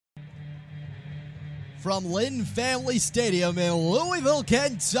From Lynn Family Stadium in Louisville,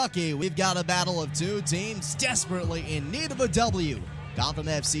 Kentucky, we've got a battle of two teams desperately in need of a W. Gotham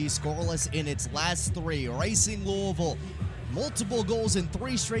FC scoreless in its last three. Racing Louisville, multiple goals in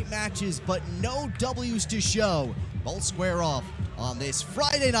 3 straight matches, but no W's to show. Both square off on this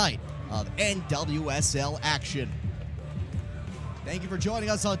Friday night of NWSL action. Thank you for joining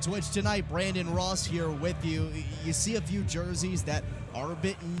us on Twitch tonight. Brandon Ross here with you. You see a few jerseys that are a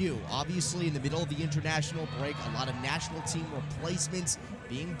bit new. Obviously, in the middle of the international break, a lot of national team replacements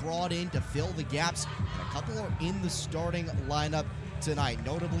being brought in to fill the gaps, and a couple are in the starting lineup tonight.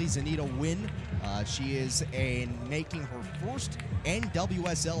 Notably, Zanita Wynn. She is making her first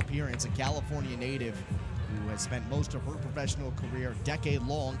NWSL appearance, a California native who has spent most of her professional career,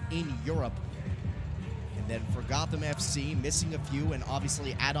 decade-long, in Europe. And then for Gotham FC, missing a few, and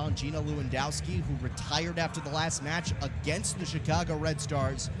obviously add on Gina Lewandowski, who retired after the last match against the Chicago Red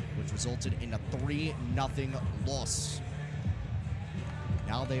Stars, which resulted in a 3-0 loss.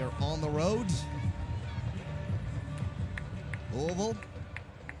 Now they are on the road. Louisville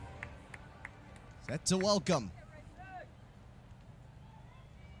set to welcome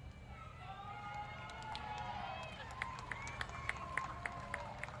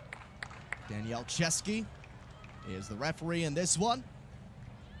Danielle Chesky is the referee in this one.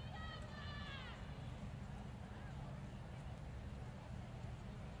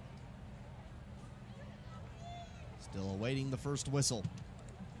 Still awaiting the first whistle.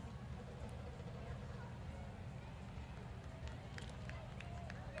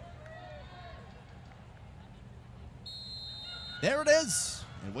 There it is,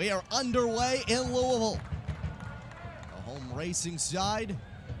 and we are underway in Louisville. The home racing side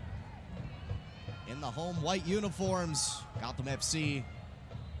in the home white uniforms. Gotham FC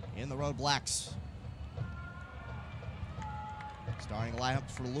in the road blacks. Starting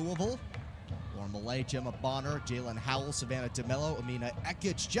lineups for Louisville: Lauren Millay, Gemma Bonner, Jalen Howell, Savannah DeMello, Amina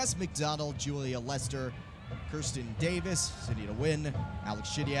Ekic, Jess McDonald, Julia Lester, Kirsten Davis, Zanita Wynn, Alex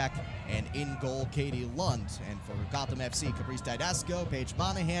Shidiak, and in goal, Katie Lund. And for Gotham FC, Caprice Didasco, Paige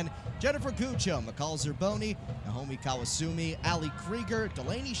Monahan, Jennifer Cuccio, McCall Zerboni, Naomi Kawasumi, Ali Krieger,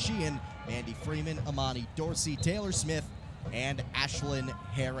 Delaney Sheehan, Mandy Freeman, Amani Dorsey, Taylor Smith, and Ashlyn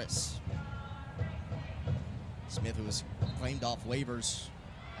Harris. Smith, who was claimed off waivers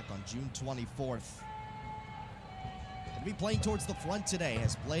back on June 24th. Going to be playing towards the front today,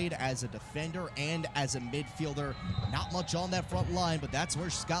 has played as a defender and as a midfielder. Not much on that front line, but that's where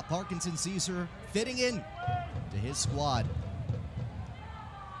Scott Parkinson sees her fitting in to his squad.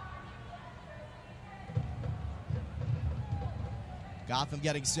 Gotham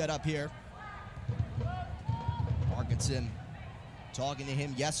getting set up here. Parkinson talking to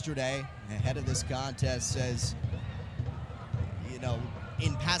him yesterday ahead of this contest says, you know,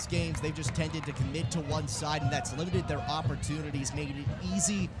 in past games, they've just tended to commit to one side, and that's limited their opportunities, made it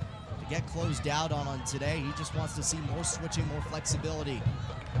easy to get closed out on today. He just wants to see more switching, more flexibility.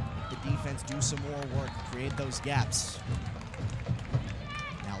 Make the defense do some more work, create those gaps.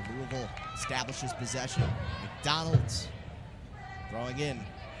 Now Louisville establishes possession. McDonald's throwing in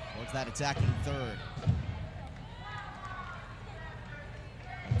towards that attacking third.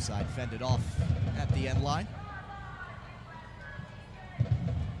 Outside fended off at the end line.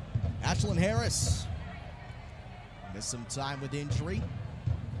 Ashlyn Harris missed some time with injury.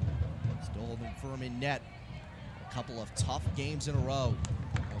 Still holding firm in net. A couple of tough games in a row.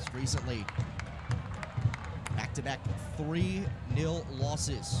 Most recently, back-to-back 3-0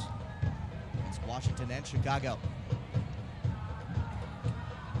 losses against Washington and Chicago.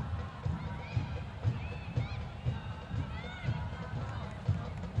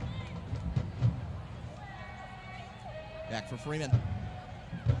 Back for Freeman.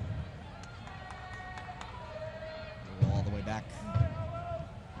 All the way back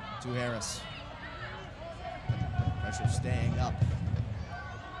to Harris. Pressure staying up.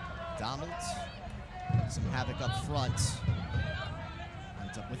 Donald, some havoc up front.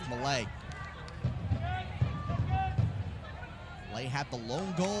 Ends up with Millay. Millay had the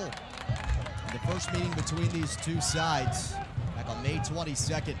lone goal in the first meeting between these two sides back on May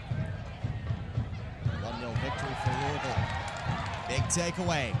 22nd. 1-0 victory for Louisville. Big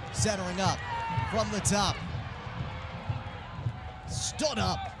takeaway, centering up from the top. Stood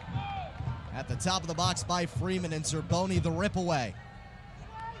up at the top of the box by Freeman, and Zerboni the rip away.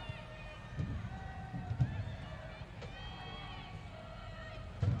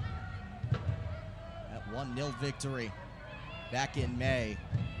 That 1-0 victory back in May.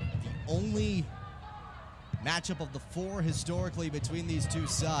 The only matchup of the 4 historically between these two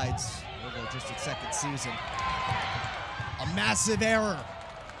sides. Louisville just its second season. A massive error,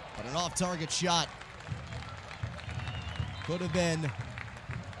 but an off-target shot could have been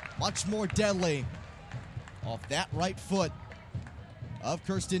much more deadly off that right foot of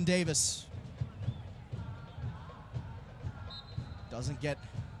Kirsten Davis. Doesn't get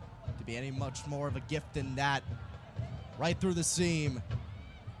to be any much more of a gift than that. Right through the seam.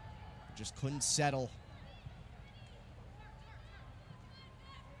 Just couldn't settle.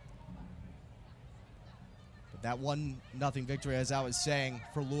 But that 1-0 victory, as I was saying,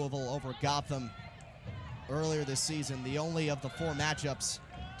 for Louisville over Gotham earlier this season, the only of the 4 matchups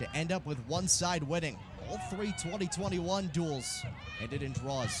to end up with one side winning. All 3 2021 duels ended in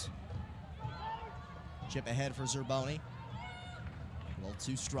draws. Chip ahead for Zerboni. A little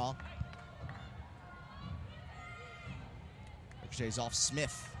too strong. Ricochets off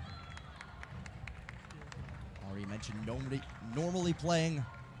Smith. Already mentioned normally playing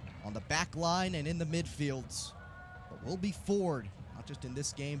on the back line and in the midfields. But will be forward, not just in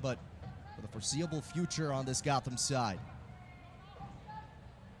this game, but for the foreseeable future on this Gotham side.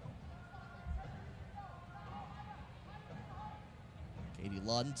 Katie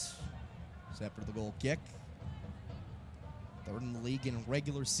Lund set for the goal kick. 3rd in the league in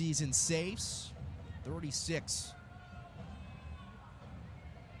regular season saves, 36.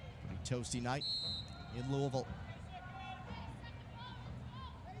 Pretty toasty night in Louisville.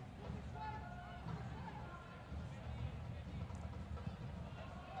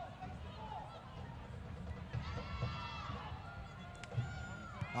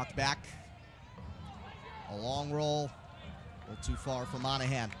 Knocked back. A long roll. A little too far for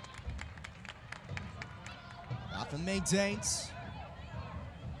Monahan. Gotham maintains.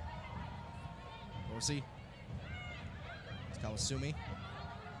 Dorsey. It's Kawasumi.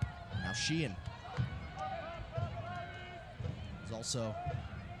 Now Sheehan. He's also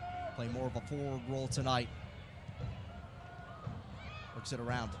playing more of a forward role tonight. Works it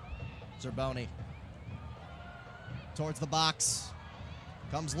around. Zerboni. Towards the box.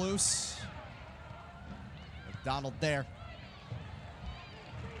 Comes loose. McDonald there.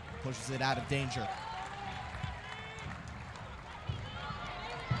 Pushes it out of danger.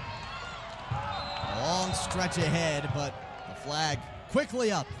 A long stretch ahead, but the flag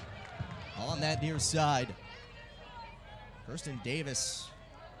quickly up on that near side. Kirsten Davis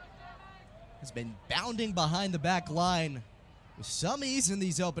has been bounding behind the back line with some ease in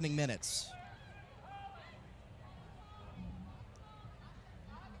these opening minutes.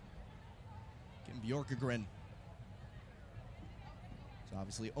 Bjorkegren is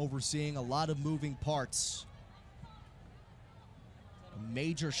obviously overseeing a lot of moving parts. A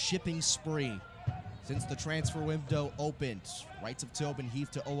major shipping spree since the transfer window opened. Rights of Tobin Heath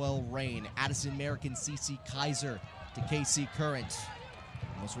to OL Reign. Addison Merrick and CC Kaiser to KC Current.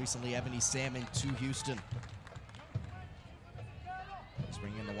 Most recently, Ebony Salmon to Houston. He's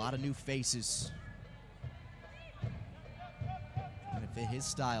bringing in a lot of new faces. Trying to fit his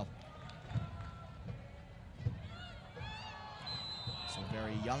style. So a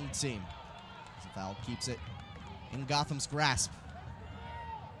very young team. Foul keeps it in Gotham's grasp.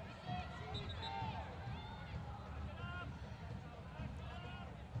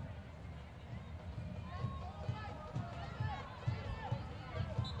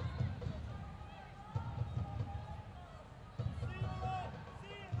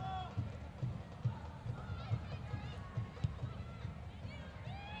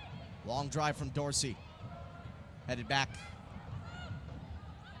 Long drive from Dorsey. Headed back.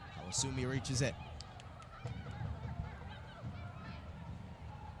 Kawasumi reaches it.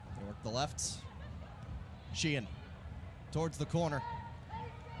 They work the left. Sheehan towards the corner.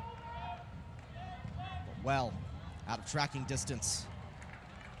 But well, out of tracking distance.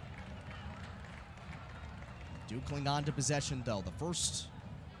 Do cling on to possession though. The first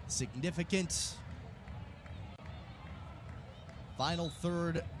significant final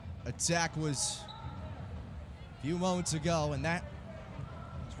third attack was a few moments ago, and that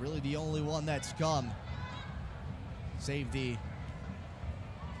is really the only one that's come. Save the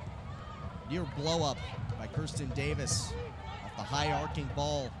near blow up by Kirsten Davis off the high arcing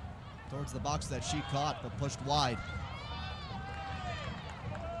ball towards the box that she caught but pushed wide.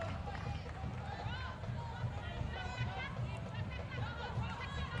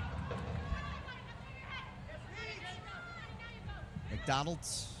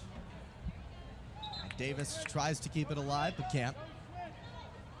 McDonald's. Davis tries to keep it alive, but can't.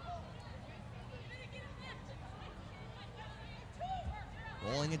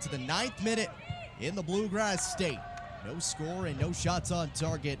 Rolling into the 9th minute in the Bluegrass State. No score and no shots on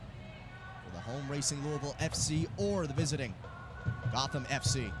target for the home racing Louisville FC or the visiting Gotham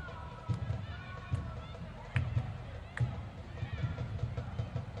FC.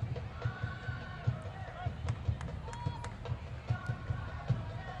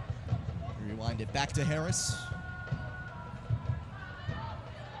 Rewind it back to Harris.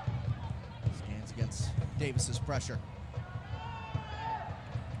 Stands against Davis's pressure.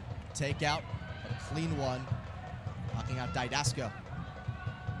 Takeout, a clean one. Knocking out Didasco.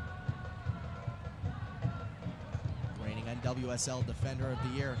 Reigning NWSL Defender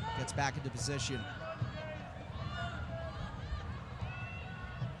of the Year gets back into position.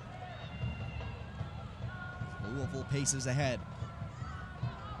 Louisville paces ahead.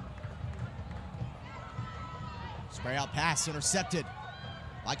 Spray out pass intercepted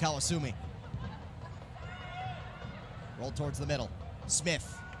by Kawasumi. Roll towards the middle.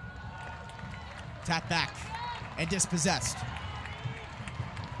 Smith. Tap back and dispossessed.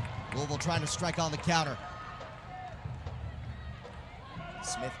 Louisville trying to strike on the counter.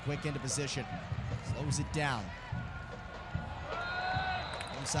 Smith quick into position. Slows it down.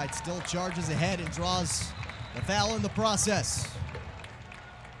 One side still charges ahead and draws the foul in the process.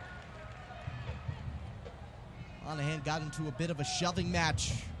 Monahan got into a bit of a shoving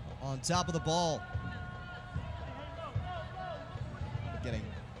match on top of the ball. Getting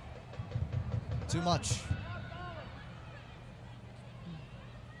too much.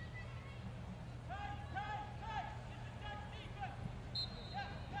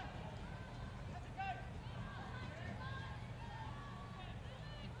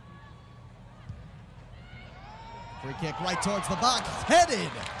 Free kick right towards the box, headed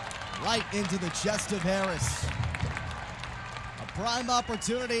right into the chest of Harris. A prime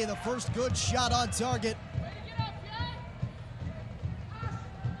opportunity, the first good shot on target.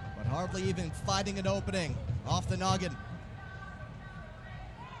 But hardly even finding an opening off the noggin.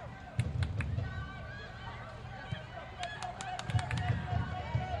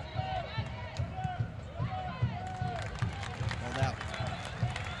 Pulled out.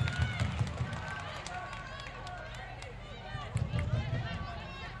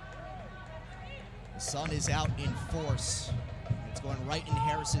 The sun is out in force. It's going right in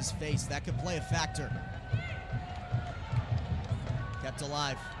Harris's face. That could play a factor. Kept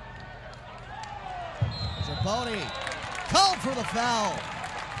alive. Zerboni called for the foul.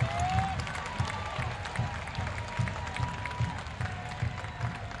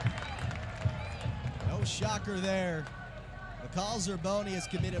 No shocker there. Mikal Zerboni has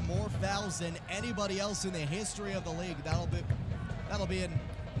committed more fouls than anybody else in the history of the league. That'll be in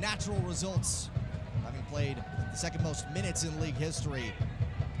natural results, having played the second most minutes in league history.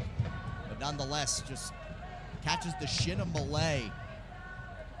 But nonetheless, just catches the shin of Malay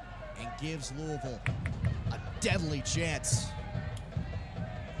and gives Louisville a deadly chance.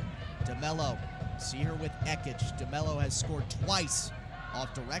 DeMello, see her with Ekich. DeMello has scored twice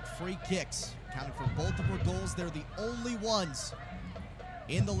off direct free kicks. Counting for both of her goals, they're the only ones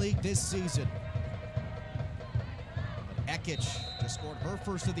in the league this season. But Ekich just scored her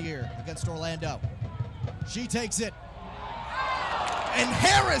first of the year against Orlando. She takes it. And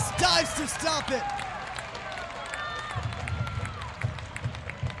Harris dives to stop it.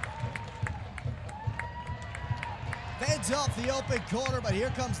 Fades off the open corner, but here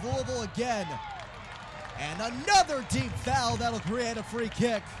comes Louisville again. And another deep foul that'll create a free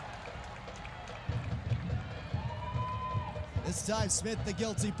kick. This time Smith the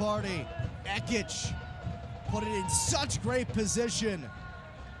guilty party. Ekich put it in such great position.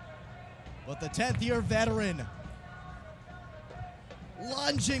 But the 10th-year veteran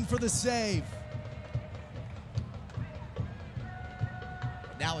lunging for the save.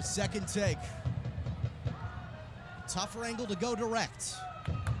 Now a second take. Tougher angle to go direct.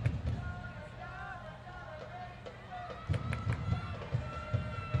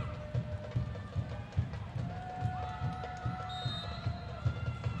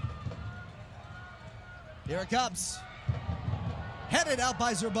 Here it comes. Headed out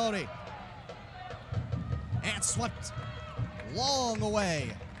by Zerboni. And swept long away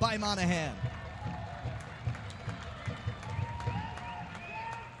by Monahan.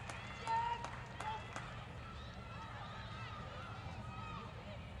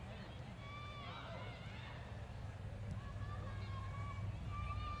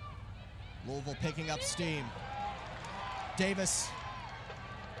 Louisville picking up steam. Davis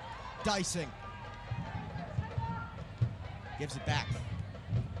dicing. Gives it back.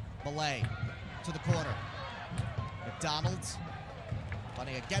 Malay to the corner. McDonald's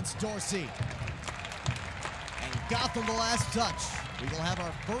running against Dorsey. And Gotham the last touch. We will have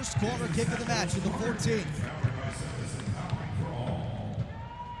our first corner kick of the match in the 14th.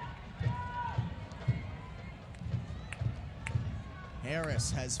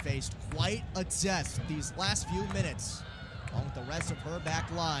 Harris has faced quite a test these last few minutes, along with the rest of her back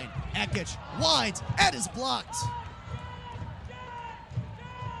line. Ekich winds and is blocked.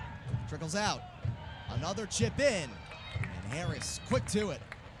 Trickles out. Another chip in. And Harris quick to it.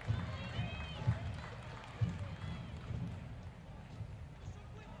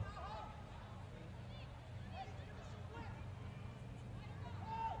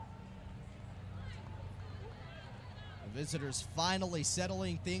 The visitors finally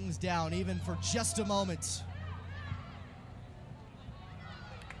settling things down, even for just a moment.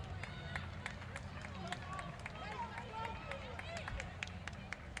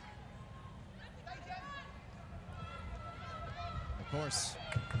 Of course,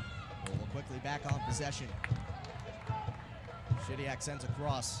 Louisville quickly back on possession. Shidiak sends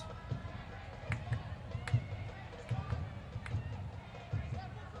across.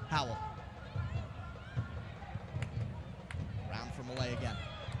 Howell. Round from Malay again.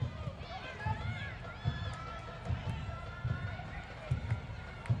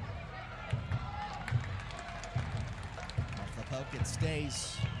 Off the poke, it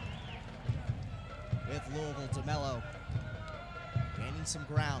stays with Louisville. DeMello gaining some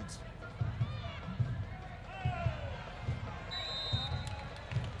ground.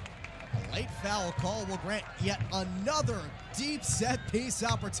 A late foul call will grant yet another deep set piece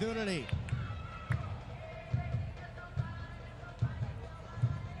opportunity.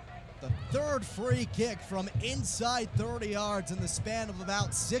 The third free kick from inside 30 yards in the span of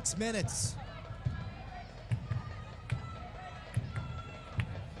about 6 minutes.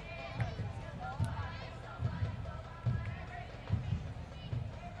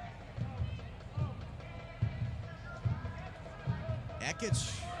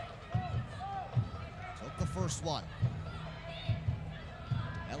 Ekic took the first one.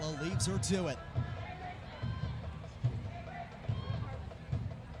 Ella leaves her to it.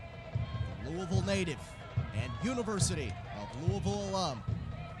 The Louisville native and University of Louisville alum.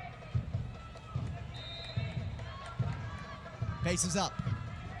 Paces up.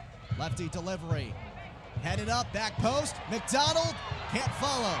 Lefty delivery. Headed up, back post. McDonald can't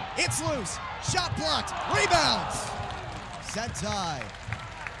follow. It's loose. Shot blocked. Rebounds. Set tie.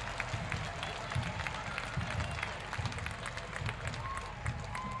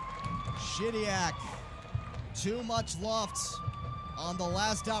 Shidiak, too much loft on the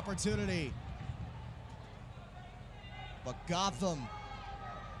last opportunity. But Gotham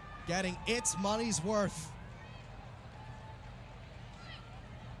getting its money's worth.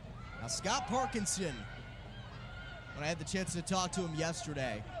 Now Scott Parkinson, when I had the chance to talk to him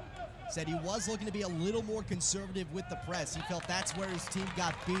yesterday, said he was looking to be a little more conservative with the press. He felt that's where his team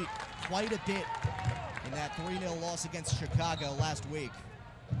got beat quite a bit in that 3-0 loss against Chicago last week.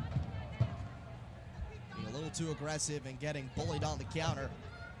 Being a little too aggressive and getting bullied on the counter.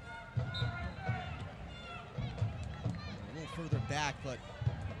 A little further back, but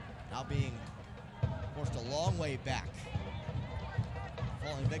now being forced a long way back.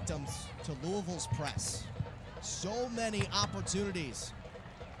 Falling victims to Louisville's press. So many opportunities.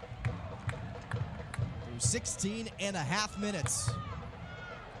 16 and a half minutes.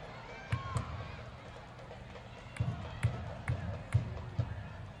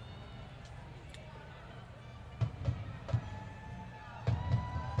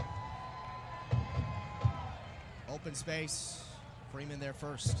 Open space. Freeman there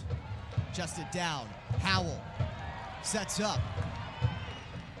first. Chested down. Howell sets up.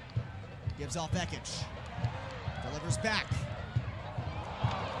 Gives off Ekic. Delivers back.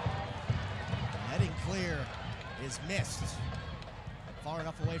 Heading clear is missed. Far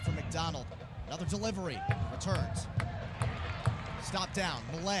enough away from McDonald. Another delivery. Returns. Stop down.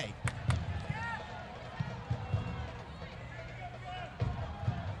 Malay.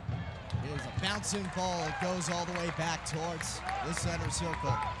 It is a bouncing ball. It goes all the way back towards the center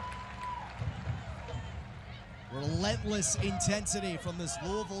circle. Relentless intensity from this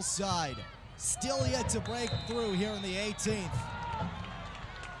Louisville side. Still yet to break through here in the 18th.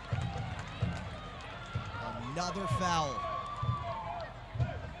 Another foul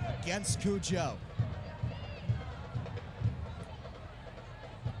against Cujo.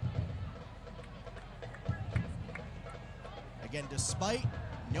 Again, despite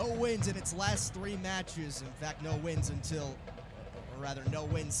no wins in its last 3 matches, in fact, no wins until, or rather, no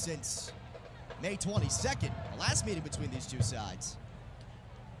wins since May 22nd, the last meeting between these two sides.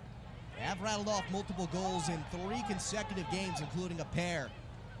 They have rattled off multiple goals in 3 consecutive games, including a pair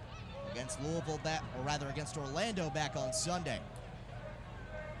against Louisville, against Orlando back on Sunday.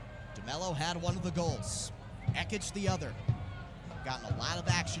 DeMello had one of the goals. Ekic the other. Gotten a lot of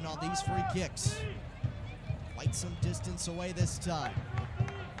action on these free kicks. Quite some distance away this time.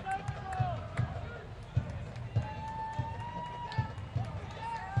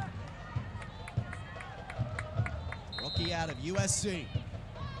 Rookie out of USC.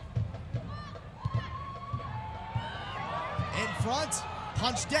 front,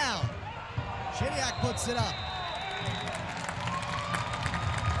 punch down. Shiniak puts it up.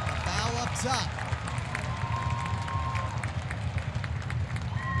 A foul up top.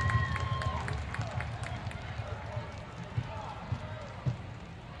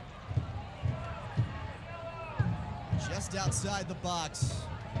 Just outside the box.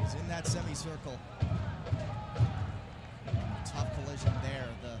 He's in that semicircle. Tough collision there.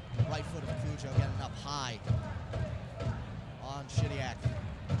 The right foot of Cujo getting up high on Shiniak.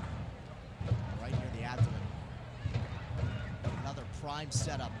 Right near the abdomen. Another prime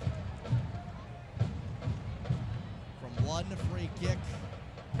setup. From one free kick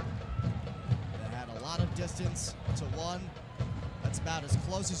that had a lot of distance to one that's about as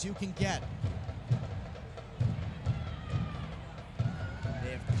close as you can get.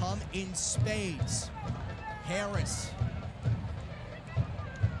 They have come in spades. Harris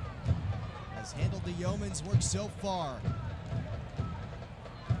has handled the yeoman's work so far.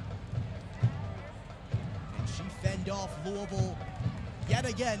 And she fend off Louisville yet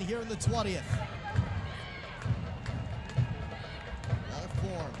again here in the 20th. All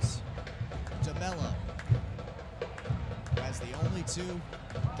forms. DeMello, who has the only two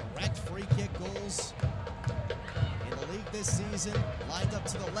direct free kick goals in the league this season, lined up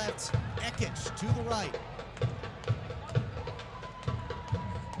to the left, Ekic to the right.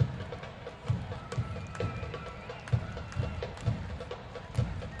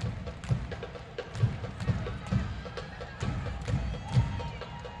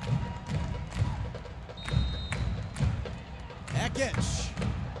 Ekic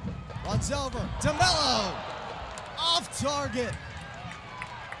runs over, DeMello off target.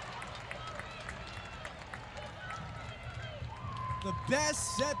 The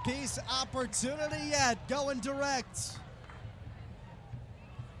best set-piece opportunity yet, going direct.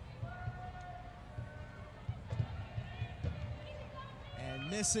 And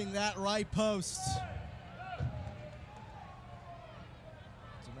missing that right post.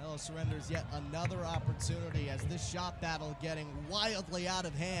 DeMello surrenders yet another opportunity as this shot battle getting wildly out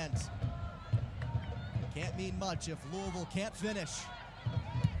of hand. Can't mean much if Louisville can't finish.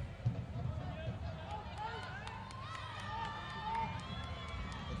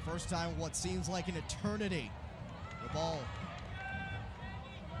 First time what seems like an eternity. The ball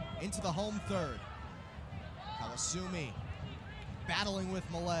into the home third. Kawasumi battling with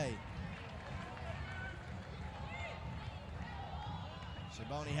Malay.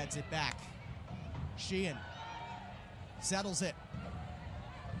 Sherboni heads it back. Sheehan settles it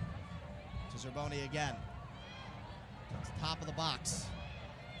to Zerboni again. It's top of the box.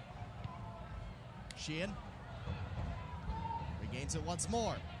 Sheehan regains it once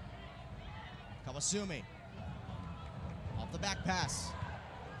more. Kawasumi off the back pass,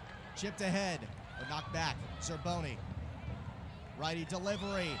 chipped ahead, but knocked back. Zerboni, righty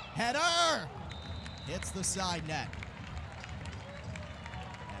delivery, header, hits the side net,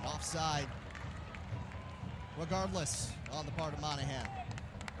 and offside regardless on the part of Monahan.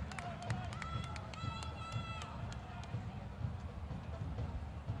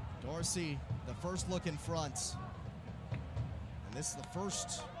 Dorsey, the first look in front, and this is the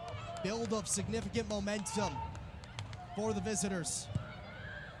first build of significant momentum for the visitors.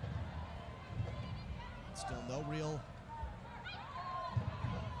 Still no real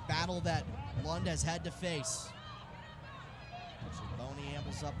battle that Lund has had to face. Zerboni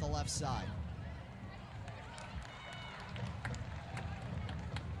ambles up the left side.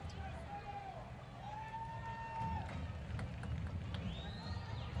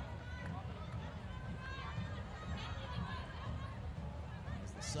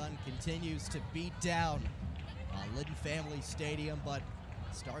 Sun continues to beat down Linden Family Stadium, but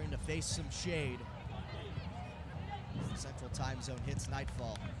starting to face some shade as the Central Time Zone hits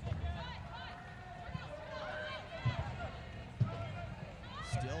nightfall.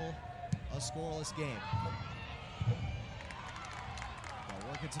 Still a scoreless game. They'll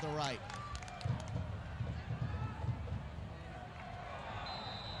work it to the right.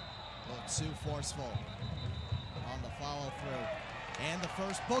 A little too forceful on the follow-through. And the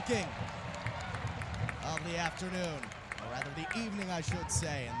first booking of the afternoon, or rather the evening, I should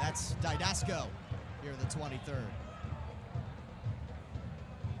say, and that's Didasco here the 23rd.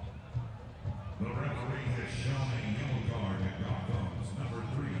 The referee has shown a yellow card at Gotham's number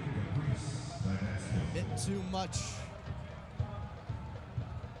 3, Didasco. A bit too much,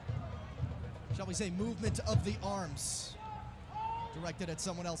 shall we say, movement of the arms directed at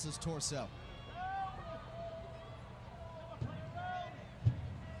someone else's torso.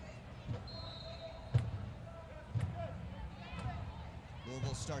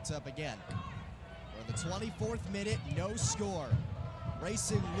 Louisville starts up again. For the 24th minute, no score.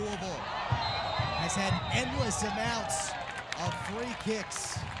 Racing Louisville has had endless amounts of free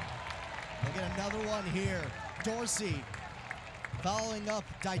kicks. Look at another one here. Dorsey following up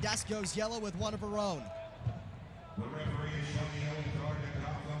Didasco's yellow with one of her own. The referee is showing a yellow card to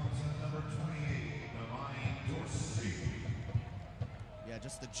Gotham's number 28, Imani Dorsey. Yeah,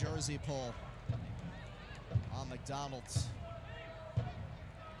 just the jersey pull on McDonald's.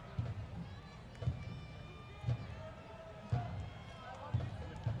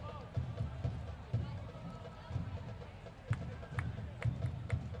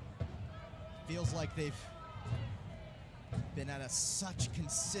 Feels like they've been at such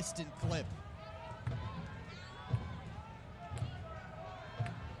consistent clip.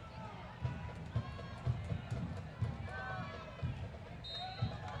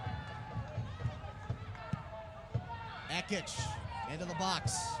 Ekic into the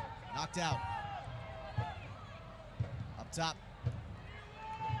box, knocked out. Up top,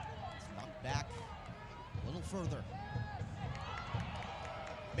 it's knocked back a little further.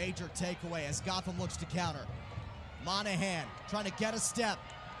 Major takeaway as Gotham looks to counter. Monahan trying to get a step,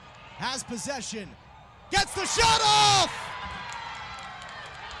 has possession, gets the shot off!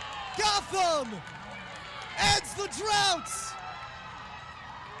 Gotham ends the drought!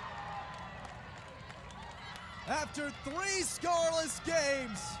 After 3 scoreless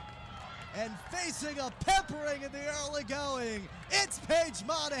games and facing a peppering in the early going, it's Paige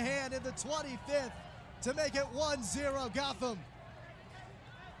Monahan in the 25th to make it 1-0 Gotham.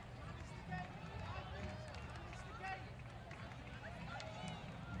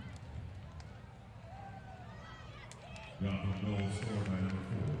 Gotham goal scored by number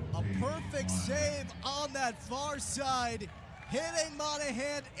 4. A perfect save on that far side, hitting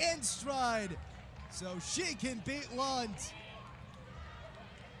Monahan in stride so she can beat Lund.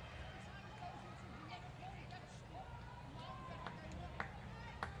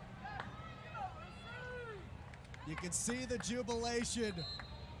 You can see the jubilation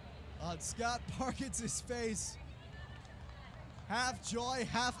on Scott Parkinson's face. Half joy,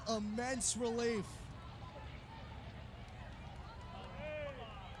 half immense relief.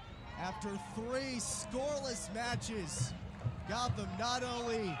 After 3 scoreless matches, Gotham not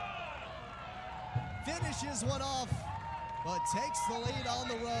only finishes one off, but takes the lead on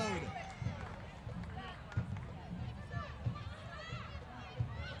the road.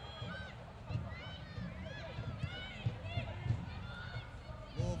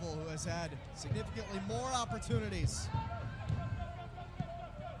 Louisville, who has had significantly more opportunities,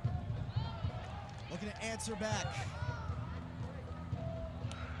 looking to answer back.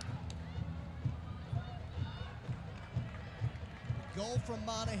 Goal from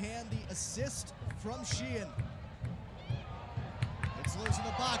Monahan, the assist from Sheehan. It's loose in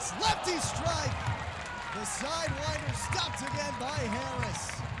the box, lefty strike! The sidewinder stopped again by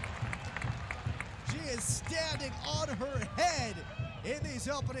Harris. She is standing on her head in these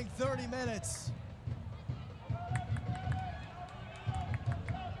opening 30 minutes.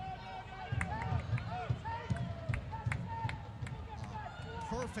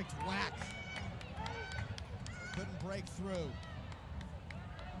 Perfect whack. Couldn't break through.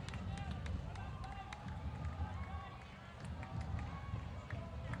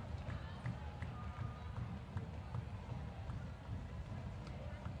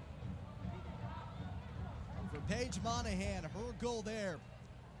 Paige Monahan, her goal there.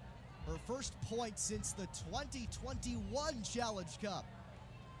 Her first point since the 2021 Challenge Cup.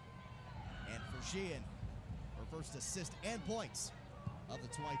 And for Sheehan, her first assist and points of the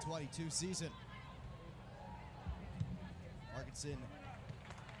 2022 season. Parkinson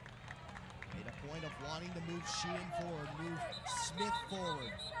made a point of wanting to move Sheehan forward, move Smith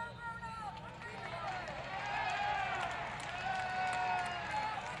forward.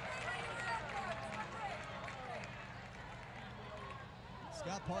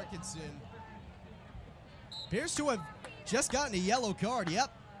 Scott Parkinson appears to have just gotten a yellow card.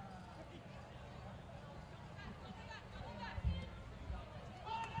 Yep.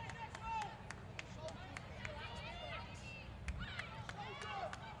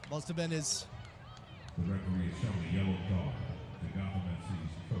 Must have been his. The referee is showing a yellow card to Gotham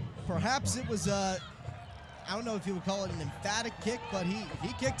FC's coach. Perhaps it was I don't know if you would call it an emphatic kick, but he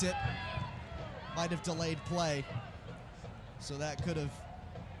kicked it. Might have delayed play. So that could have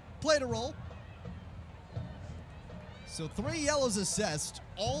played a role. So 3 yellows assessed,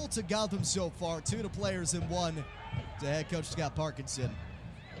 all to Gotham so far, 2 to players and 1 to head coach Scott Parkinson.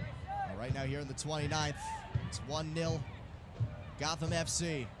 Right now here in the 29th, it's 1-0 Gotham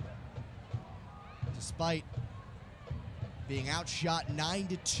FC. Despite being outshot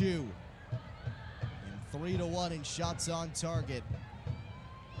 9-2 3-1 in shots on target.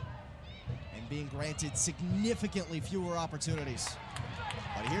 And being granted significantly fewer opportunities.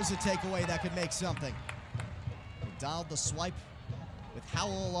 But here's a takeaway that could make something. McDonald the swipe with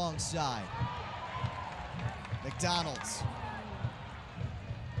Howell alongside. McDonald's.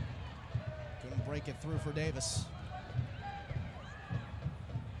 Couldn't break it through for Davis.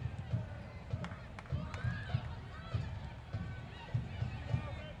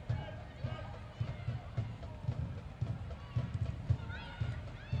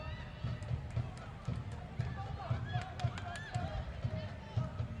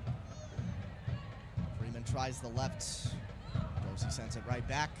 Freeman tries the left. Dorsey sends it right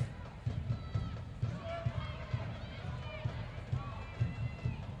back.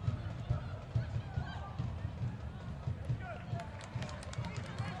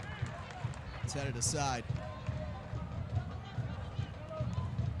 It's headed aside.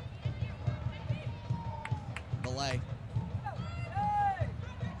 Belay.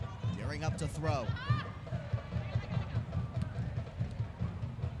 Gearing up to throw.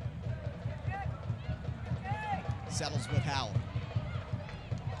 Settles with Howell.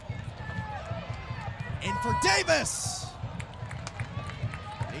 In for Davis!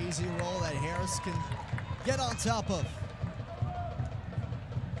 An easy roll that Harris can get on top of.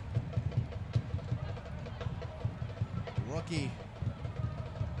 Rookie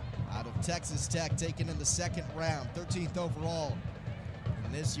out of Texas Tech, taken in the second round, 13th overall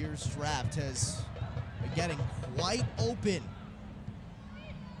in this year's draft, has been getting quite open.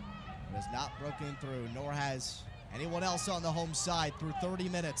 Has not broken through, nor has anyone else on the home side through 30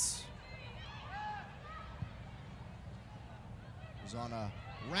 minutes. Was on a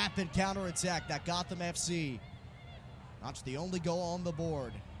rapid counterattack that Gotham FC notched the only goal on the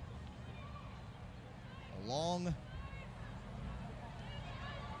board. A long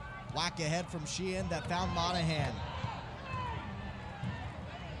whack ahead from Sheehan that found Monahan.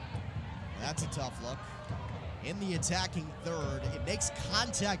 That's a tough look. In the attacking third, it makes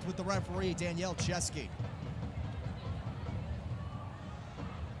contact with the referee, Danielle Chesky.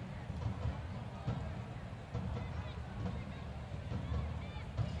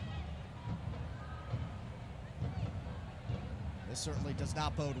 This certainly does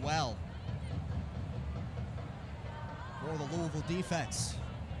not bode well for the Louisville defense.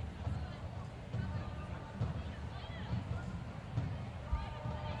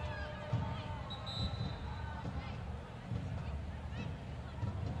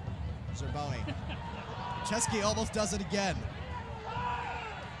 Zerboni. Chesky almost does it again.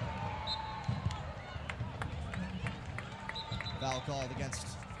 Foul called against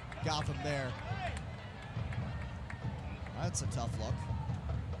Gotham there. That's a tough look.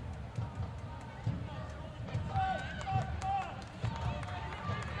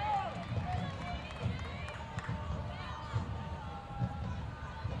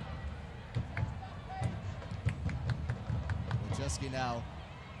 Chesky now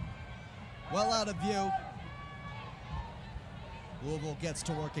well out of view. Louisville gets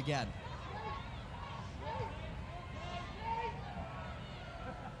to work again.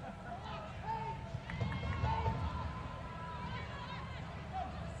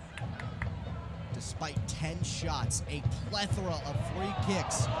 Despite 10 shots, a plethora of free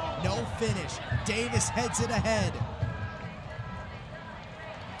kicks, no finish. Davis heads it ahead.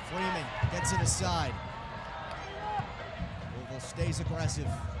 Freeman gets it aside. Louisville stays aggressive.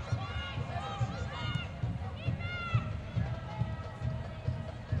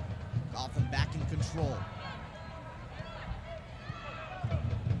 Gotham back in control.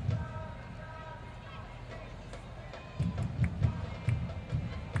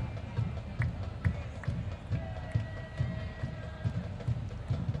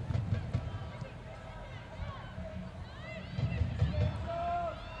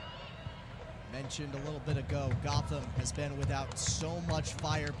 Mentioned a little bit ago, Gotham has been without so much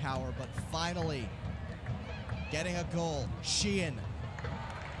firepower, but finally getting a goal. Sheehan,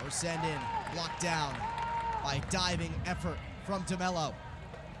 or send in, blocked down by diving effort from DeMello.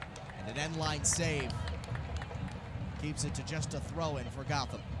 And an end line save keeps it to just a throw-in for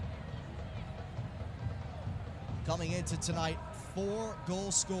Gotham. Coming into tonight, 4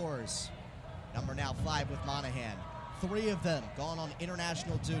 goal scorers. Number now 5 with Monahan. 3 of them gone on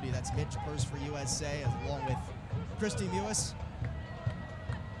international duty. That's Mitch Purse for USA, along with Christy Mewis,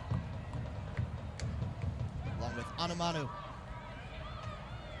 along with Anumanu.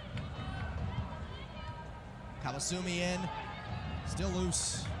 Kawasumi in, still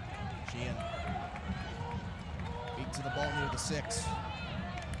loose. Sheehan beat to the ball near the 6.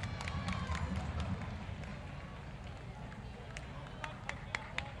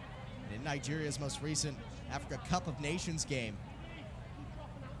 An in Nigeria's most recent Africa Cup of Nations game.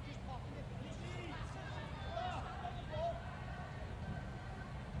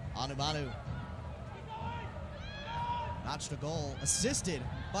 Anumanu notched a goal, assisted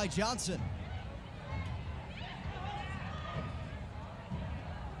by Johnson.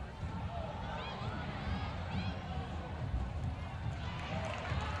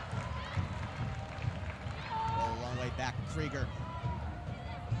 Well, a long way back, Krieger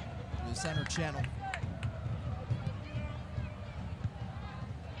to the center channel.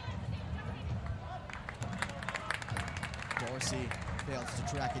 Dorsey fails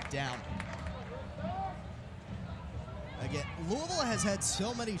to track it down. Again, Louisville has had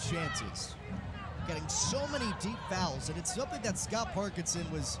so many chances, getting so many deep fouls, and it's something that Scott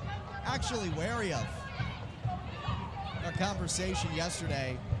Parkinson was actually wary of. Our conversation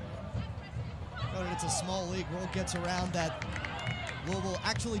yesterday, noted it's a small league, world gets around that Louisville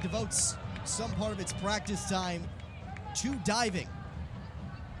actually devotes some part of its practice time to diving.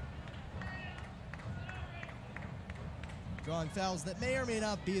 Drawing fouls that may or may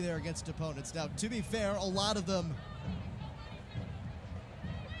not be there against opponents. Now, to be fair, a lot of them,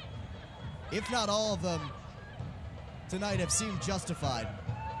 if not all of them, tonight have seemed justified.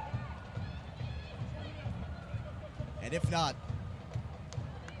 And if not,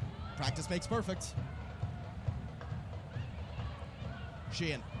 practice makes perfect.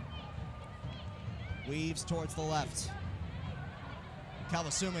 Sheehan weaves towards the left.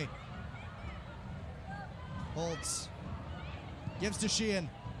 Kawasumi holds, gives to Sheehan.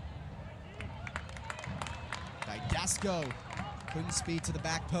 Didasco couldn't speed to the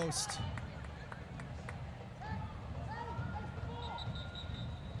back post.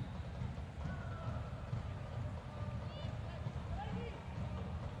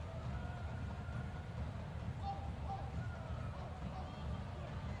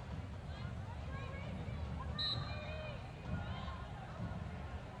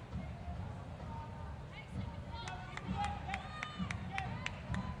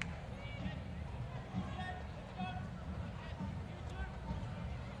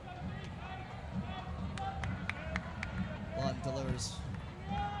 Delivers.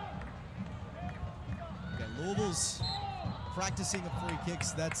 Okay, Louisville's practicing the free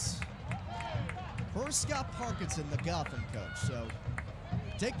kicks. That's per Scott Parkinson, the Gotham coach. So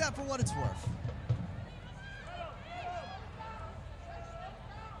take that for what it's worth.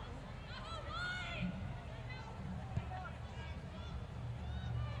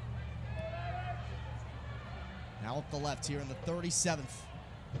 Now up the left here in the 37th.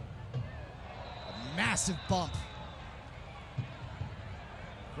 A massive bump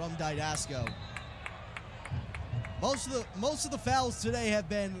from Didasco. Most of the fouls today have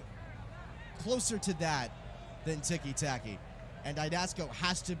been closer to that than ticky-tacky. And Didasco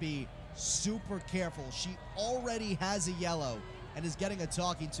has to be super careful. She already has a yellow and is getting a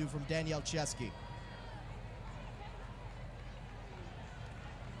talking to from Danielle Chesky.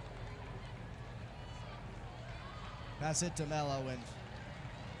 Pass it to Mello and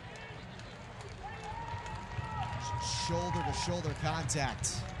shoulder-to-shoulder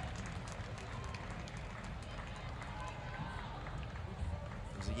contact.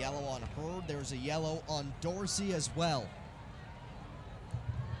 There's a yellow on Hurd. There's a yellow on Dorsey as well.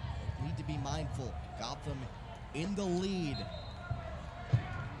 Need to be mindful. Gotham in the lead.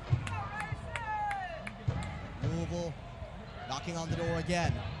 Louisville knocking on the door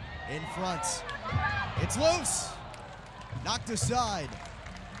again. In front. It's loose. Knocked aside.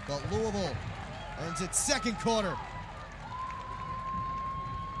 But Louisville earns its second quarter.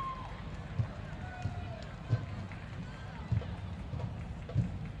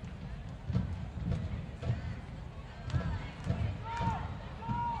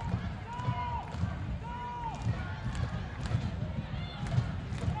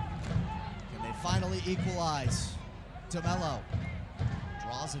 Can they finally equalize? DeMello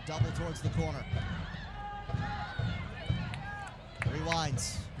draws a double towards the corner.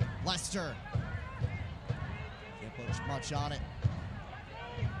 Rewinds. Lester. Can't put much on it.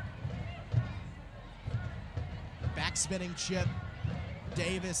 Backspinning chip.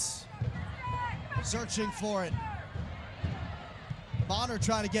 Davis searching for it. Bonner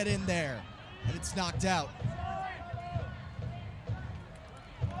trying to get in there, and it's knocked out.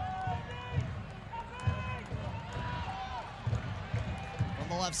 From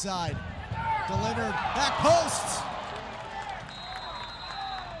the left side. Delivered. Back post.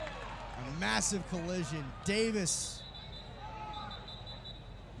 Massive collision. Davis.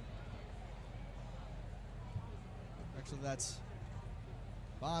 Actually, that's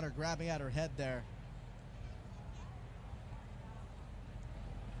Bonner grabbing at her head there.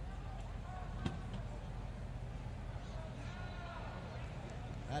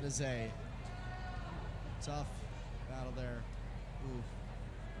 That is a tough battle there. Ooh.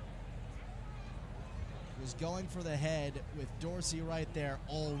 Was going for the head with Dorsey right there.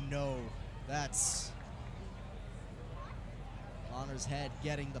 Oh no, that's Bonner's head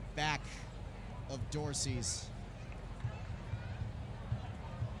getting the back of Dorsey's.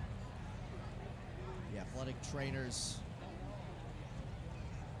 The athletic trainers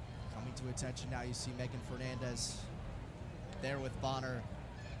coming to attention now. You see Megan Fernandez there with Bonner.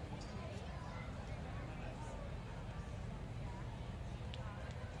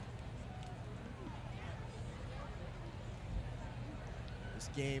 This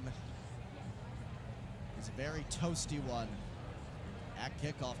game is a very toasty one. At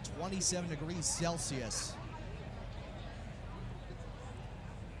kickoff, 27 degrees Celsius.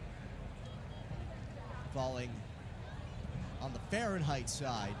 Falling on the Fahrenheit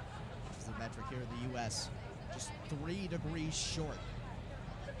side, which is the metric here in the U.S., just 3 degrees short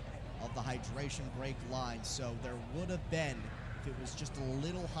of the hydration break line. So there would have been, if it was just a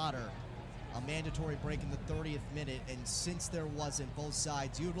little hotter, a mandatory break in the 30th minute. And since there wasn't, both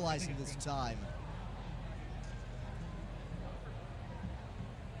sides utilizing this time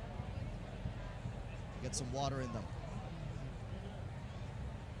to get some water in them.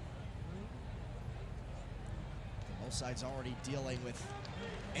 Both sides already dealing with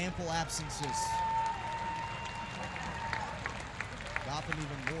ample absences. Gotham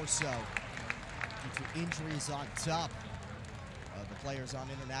even more so due to injuries on top of the players on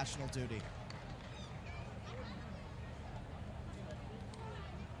international duty.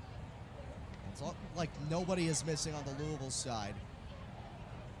 It's like nobody is missing on the Louisville side.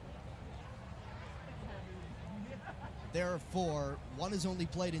 Therefore, one has only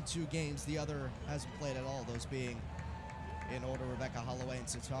played in 2 games, the other hasn't played at all, those being in order Rebecca Holloway and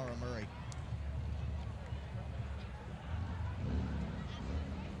Satara Murray.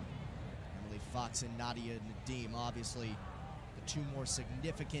 Emily Fox and Nadia Nadim, obviously the 2 more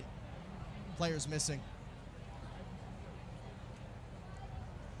significant players missing.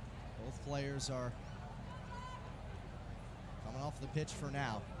 Both players are coming off the pitch for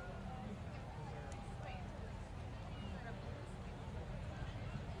now.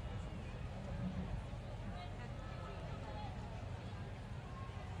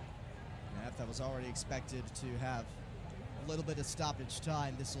 That was already expected to have a little bit of stoppage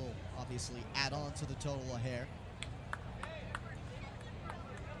time. This will obviously add on to the total a hair.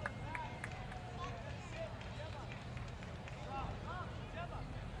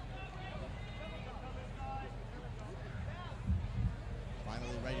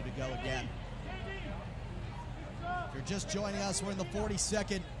 Finally ready to go again. If you're just joining us, we're in the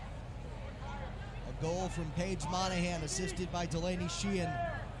 42nd. A goal from Paige Monahan, assisted by Delaney Sheehan.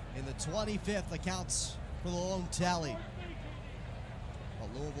 In the 25th, accounts for the lone tally. But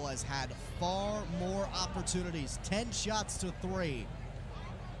Louisville has had far more opportunities, 10 shots to 3,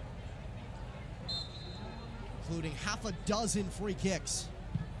 including half a dozen free kicks.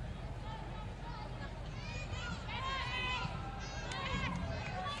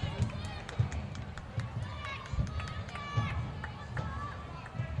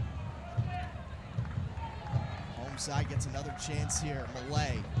 Home side gets another chance here.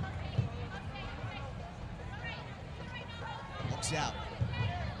 Malay looks out.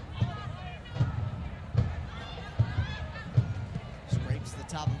 Scrapes the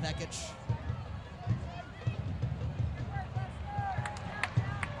top of Vekic.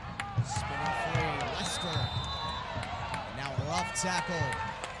 Spinning free, Lester. And now a rough tackle.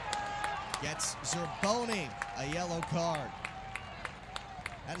 Gets Zerboni a yellow card.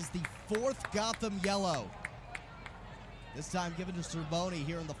 That is the 4th Gotham yellow. This time given to Zerboni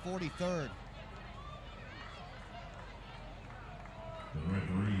here in the 43rd. The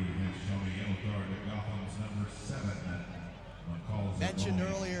referee has shown a yellow card to Gotham's number 7. Mentioned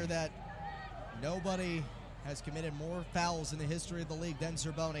earlier that nobody has committed more fouls in the history of the league than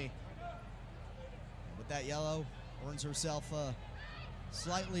Zerboni. With that yellow, earns herself a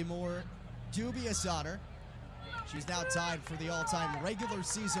slightly more dubious honor. She's now tied for the all-time regular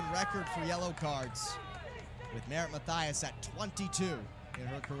season record for yellow cards, with Merritt Mathias at 22 in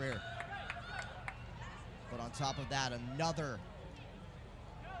her career. But on top of that, another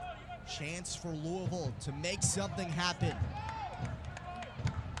chance for Louisville to make something happen.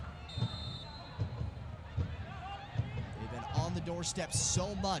 They've been on the doorstep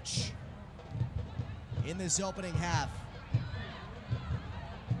so much in this opening half.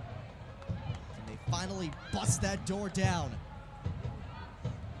 And they finally bust that door down.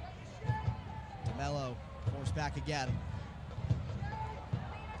 DeMello forced back again.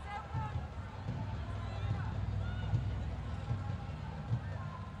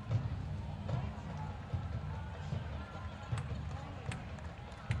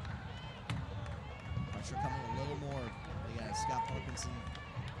 pressure coming a little more. But yeah, Scott Parkinson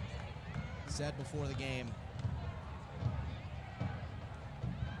said before the game,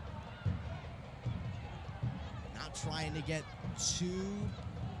 not trying to get too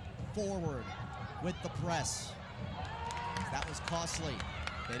forward with the press. That was costly.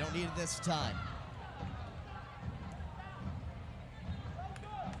 They don't need it this time.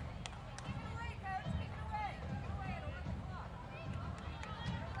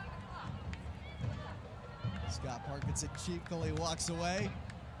 Scott Parkinson cheekily walks away.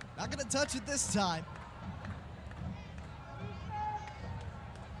 Not going to touch it this time.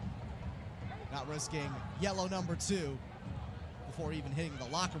 Not risking yellow number 2 before even hitting the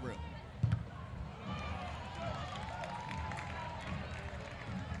locker room.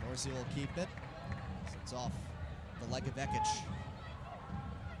 Dorsey will keep it. It's off the leg of Vekic.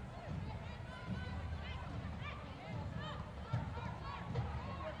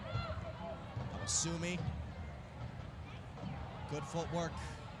 Sumi. Good footwork.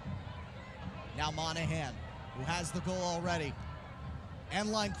 Now Monahan, who has the goal already. End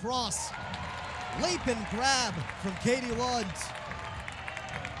line cross. Leap and grab from Katie Lund.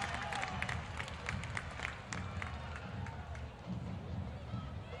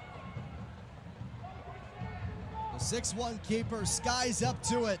 The 6'1" keeper skies up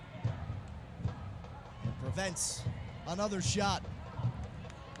to it and prevents another shot.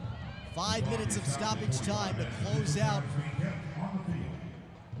 5 minutes of stoppage time to close out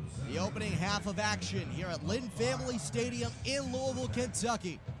the opening half of action here at Lynn Family Stadium in Louisville,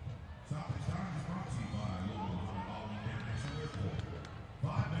 Kentucky.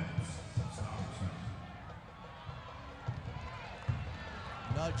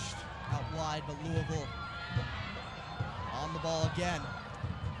 Nudged out wide, but Louisville on the ball again.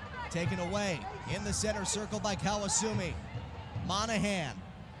 Taken away in the center circle by Kawasumi. Monahan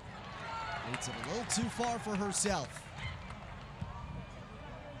leads it a little too far for herself.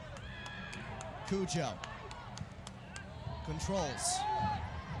 Cujo controls.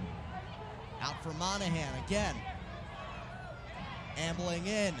 Out for Monahan again. Ambling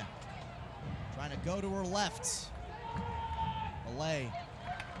in. Trying to go to her left. Malay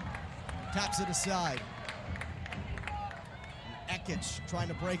taps it aside. And Vekic trying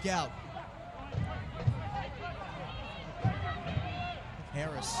to break out.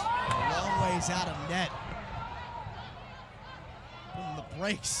 Harris a long ways out of net. Putting the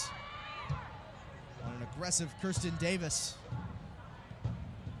brakes on an aggressive Kirsten Davis.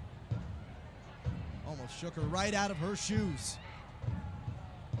 Almost shook her right out of her shoes.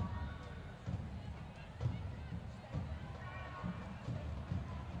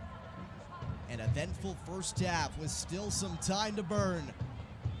 An eventful first half with still some time to burn.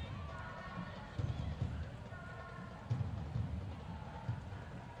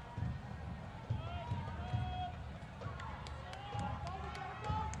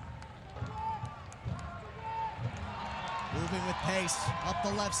 Moving with pace up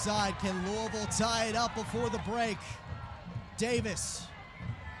the left side. Can Louisville tie it up before the break? Davis.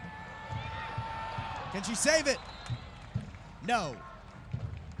 Can she save it? No.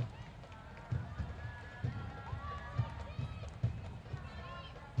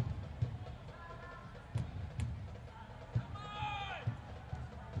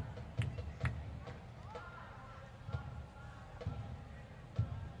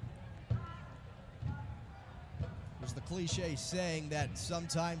 There's the cliche saying that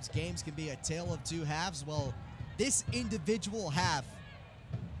sometimes games can be a tale of two halves. Well, this individual half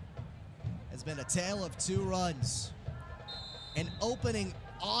has been a tale of two runs. An opening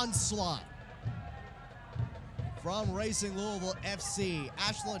onslaught from Racing Louisville FC.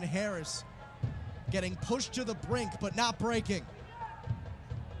 Ashlyn Harris getting pushed to the brink but not breaking.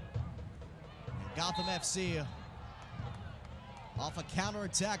 And Gotham FC off a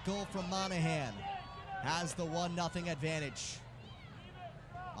counterattack goal from Monahan has the 1-0 advantage.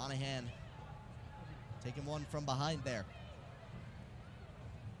 Monahan taking one from behind there.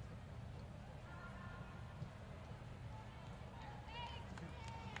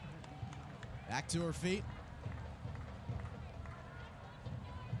 Back to her feet.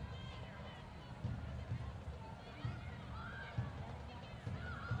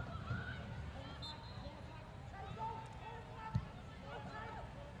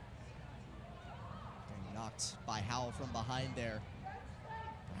 Getting knocked by Howell from behind there.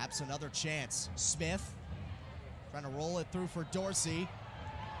 Perhaps another chance. Smith trying to roll it through for Dorsey.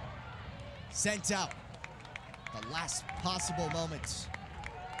 Sent out. The last possible moments.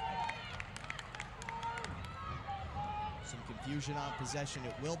 Some confusion on possession.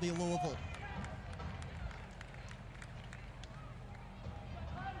 It will be Louisville.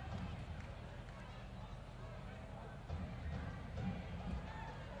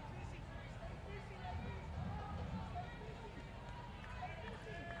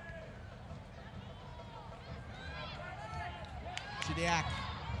 Mardiak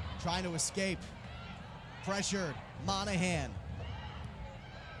trying to escape. Pressured. Monahan.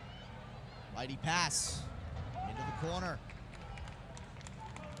 Righty pass into the corner.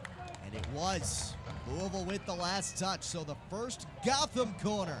 And it was Louisville with the last touch. So the first Gotham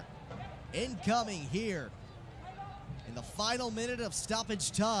corner incoming here in the final minute of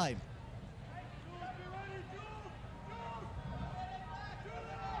stoppage time.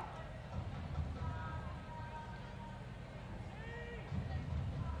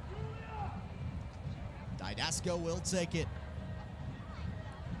 Didasco will take it.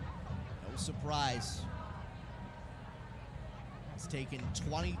 No surprise. He's taken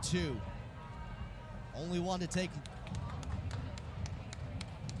 22. Only one to take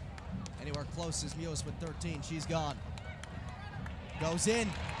anywhere close is Mewis with 13. She's gone. Goes in,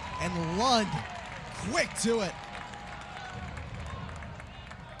 and Lund quick to it.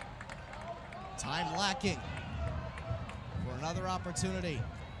 Time lacking for another opportunity.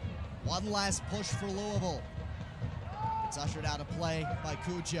 One last push for Louisville. It's ushered out of play by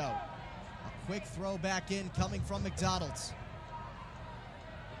Cujo. A quick throw back in coming from McDonald's.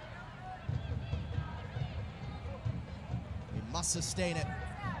 We must sustain it.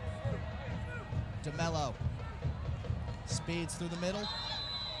 DeMello speeds through the middle.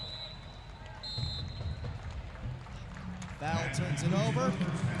 Foul turns it over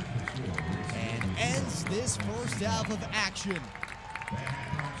and ends this first half of action.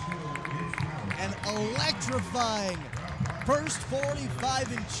 An electrifying first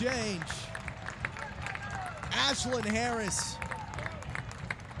 45 and change. Ashlyn Harris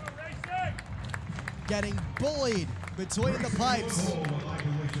getting bullied between the pipes,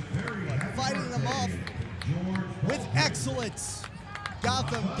 but fighting them off with excellence.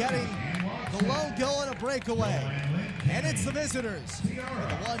 Gotham getting the lone goal and a breakaway. And it's the visitors with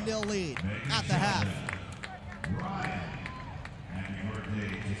a 1-0 lead at the half.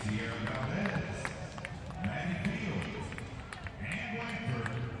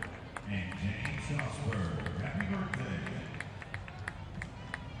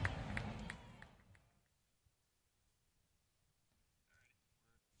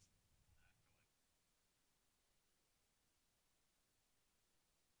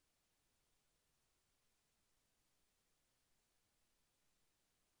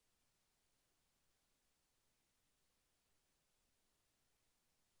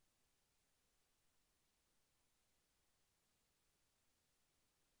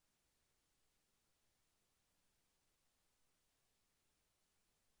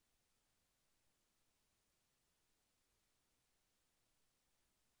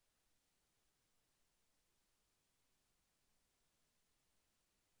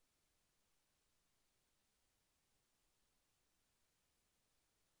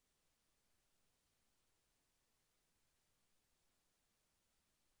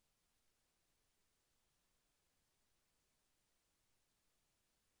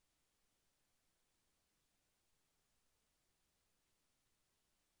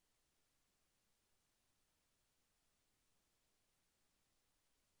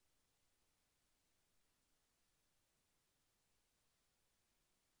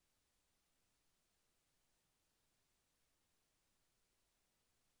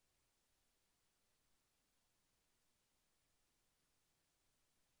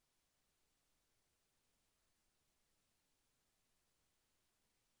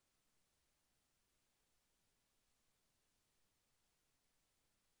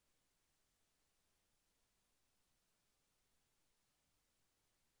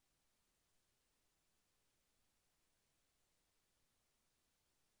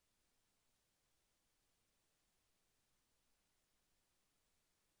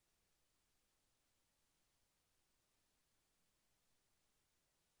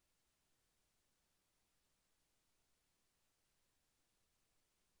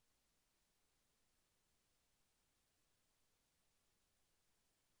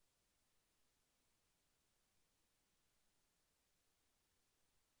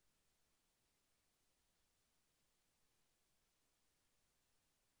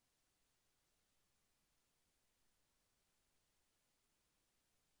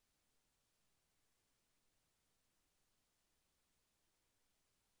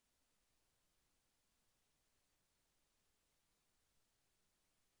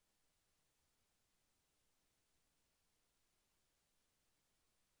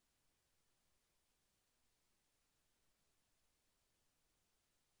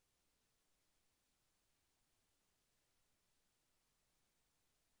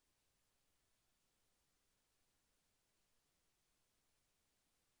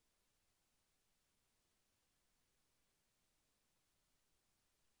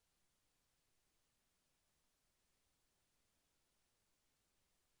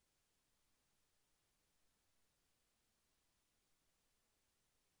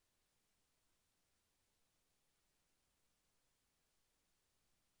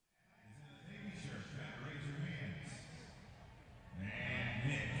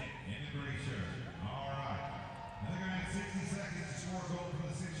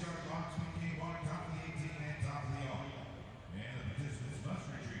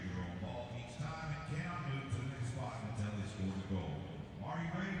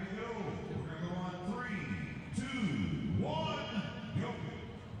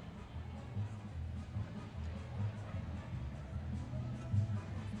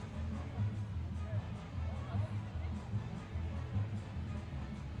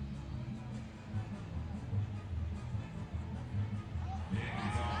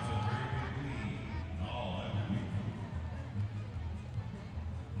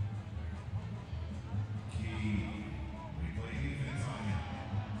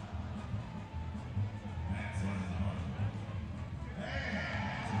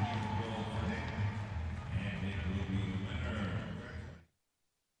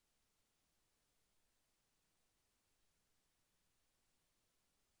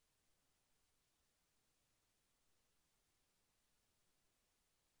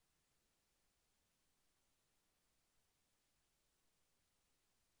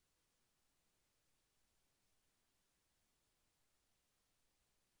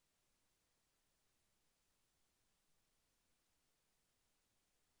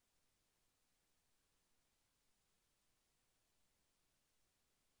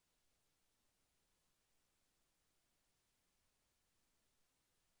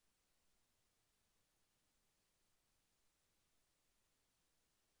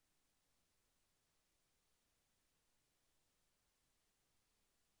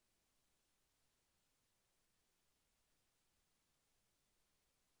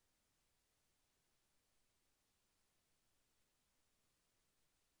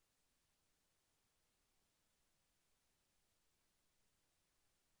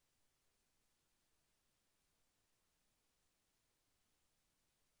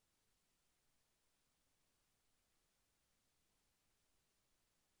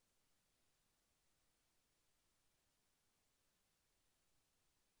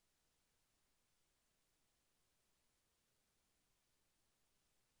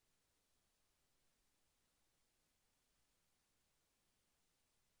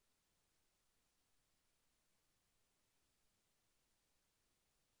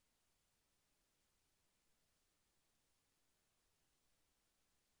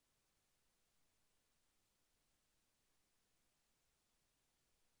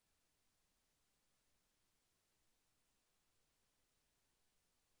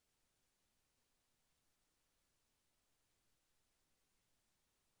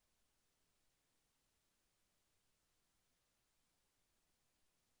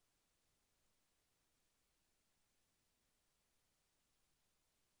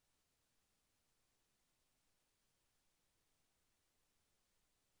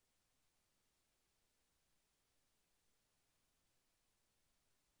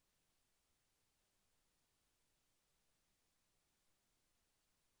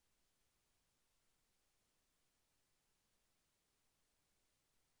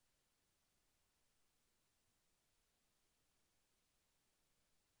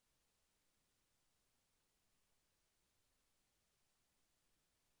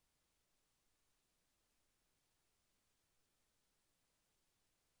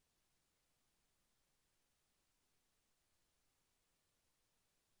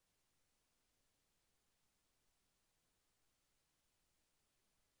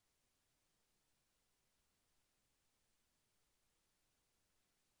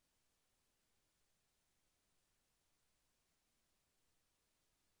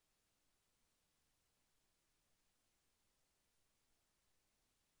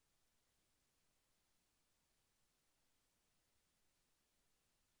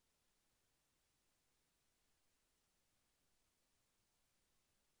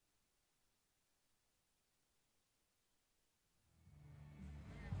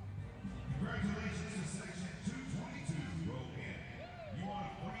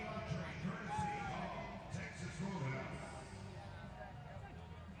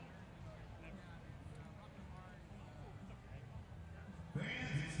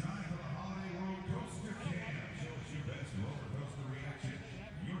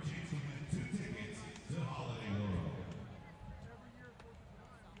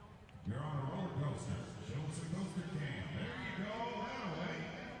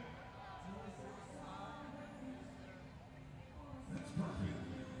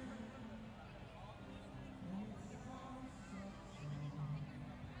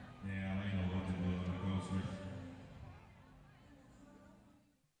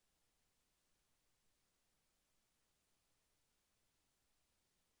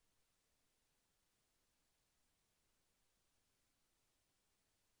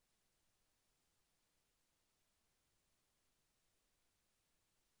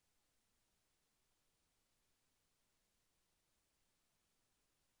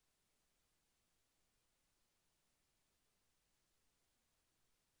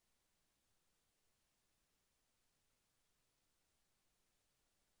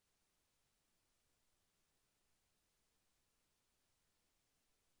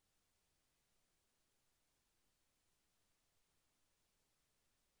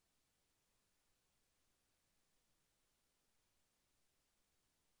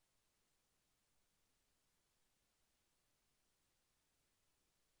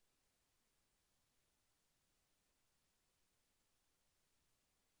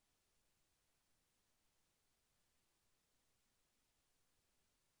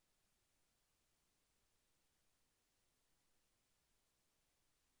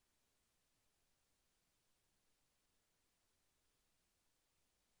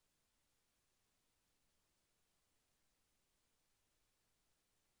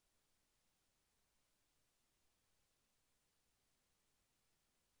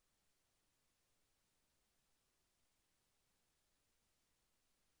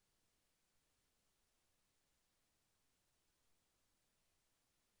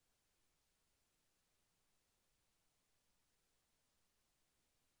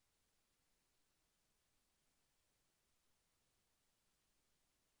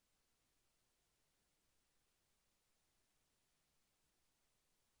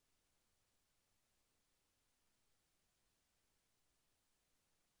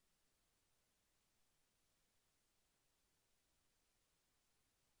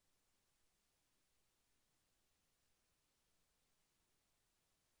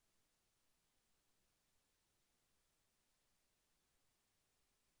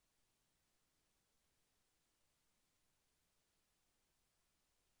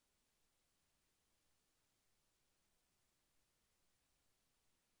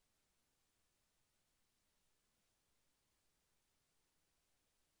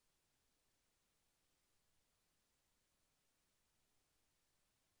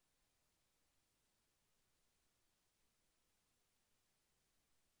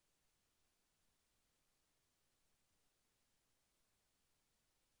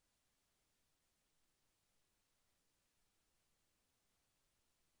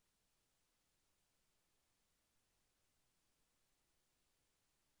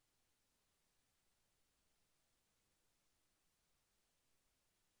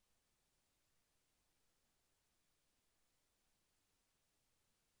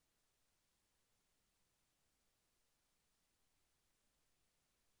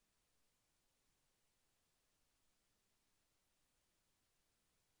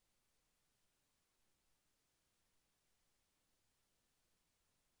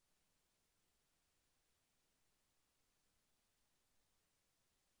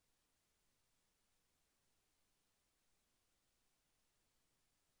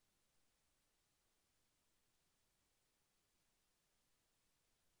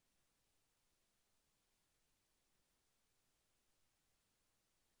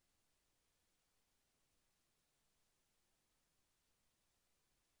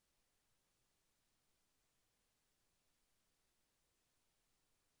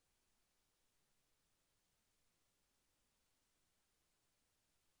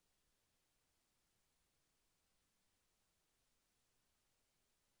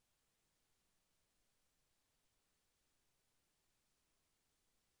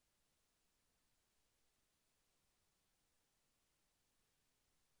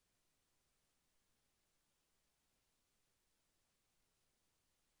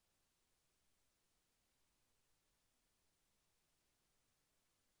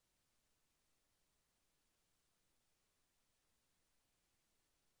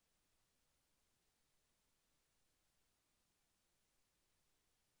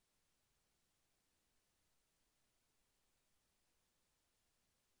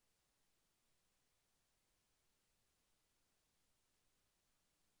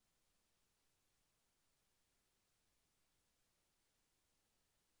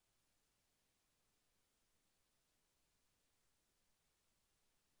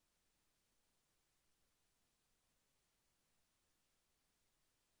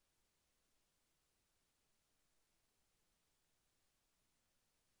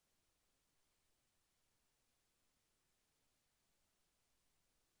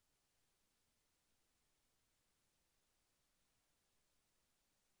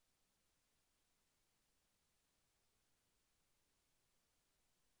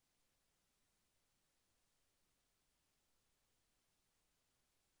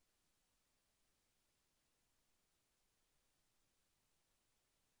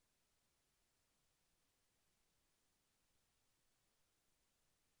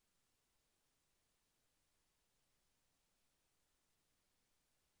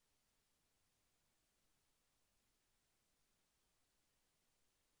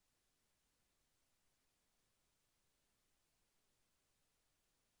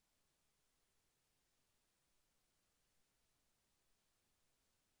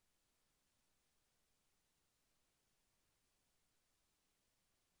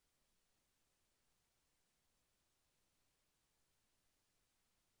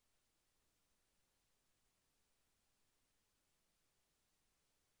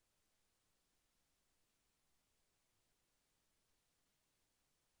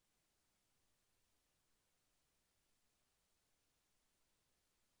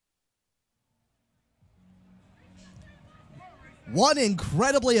 One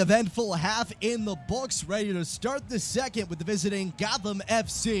incredibly eventful half in the books, ready to start the second with the visiting Gotham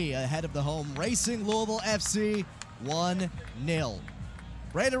FC ahead of the home Racing Louisville FC 1-0.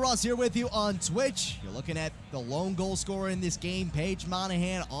 Brandon Ross here with you on Twitch. You're looking at the lone goal scorer in this game, Paige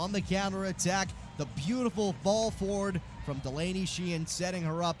Monahan, on the counterattack. The beautiful ball forward from Delaney Sheehan setting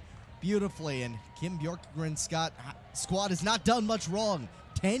her up beautifully. And Kim Bjorkgren's squad has not done much wrong.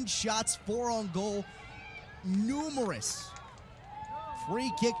 10 shots, 4 on goal, numerous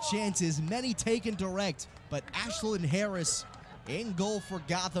free kick chances, many taken direct, but Ashlyn Harris in goal for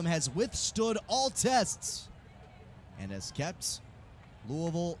Gotham has withstood all tests and has kept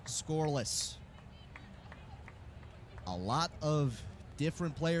Louisville scoreless. A lot of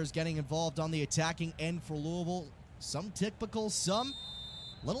different players getting involved on the attacking end for Louisville. Some typical, some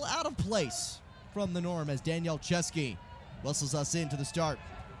a little out of place from the norm as Danielle Chesky whistles us into the start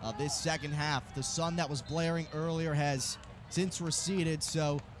of this second half. The sun that was blaring earlier has since receded,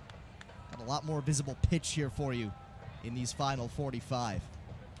 so got a lot more visible pitch here for you in these final 45.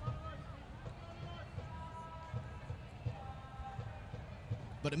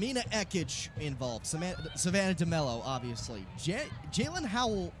 But Amina Ekic involved, Savannah DeMello, obviously. Jalen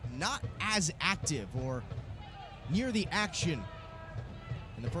Howell not as active or near the action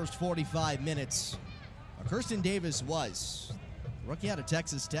in the first 45 minutes. Kirsten Davis was. Rookie out of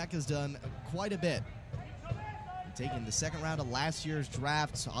Texas Tech has done quite a bit. Taking the second round of last year's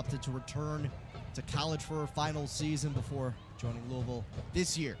draft, opted to return to college for her final season before joining Louisville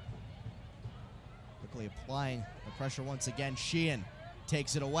this year. Quickly applying the pressure once again. Sheehan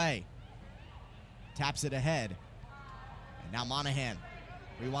takes it away, taps it ahead, and now Monahan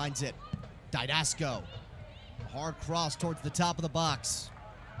rewinds it. Didasco, hard cross towards the top of the box.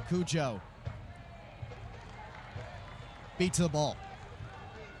 Cujo beats the ball.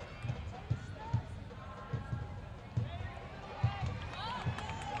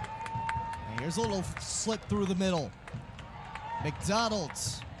 Here's a little slip through the middle.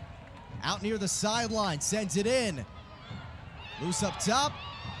 McDonald's out near the sideline, sends it in. Loose up top,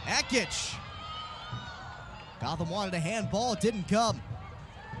 Ekic. Gotham wanted a handball, it didn't come.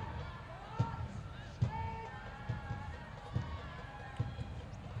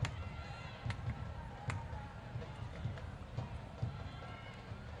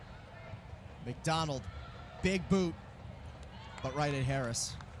 McDonald, big boot, but right at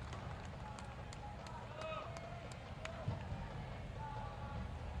Harris.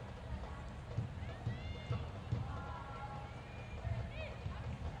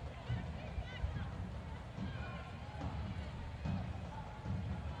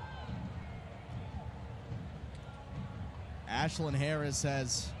 Ashlyn Harris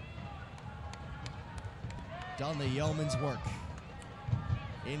has done the yeoman's work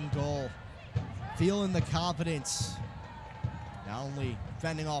in goal, feeling the confidence, not only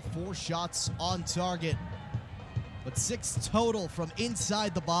fending off 4 shots on target, but 6 total from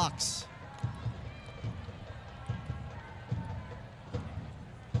inside the box.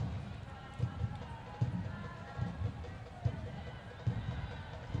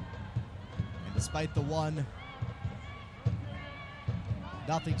 And despite the 1-0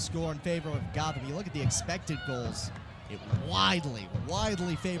 score in favor of Gotham, you look at the expected goals, it widely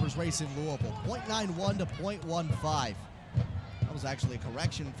favors Racing Louisville. 0.91 to 0.15. That was actually a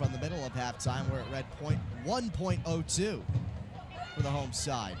correction from the middle of halftime where it read 1.02 for the home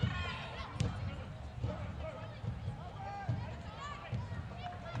side.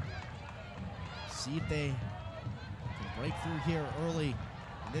 See if they can break through here early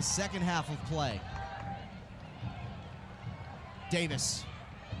in this second half of play. Davis,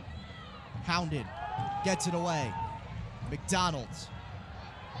 hounded, gets it away. McDonald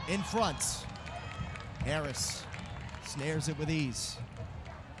in front. Harris snares it with ease.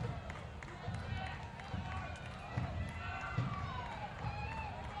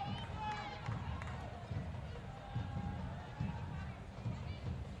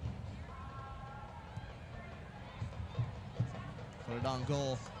 Put it on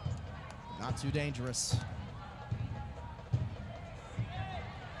goal. Not too dangerous.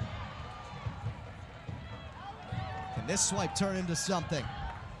 Can this swipe turn into something?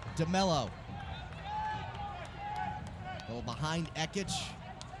 DeMello. A little behind Ekic.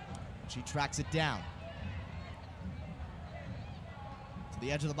 She tracks it down. To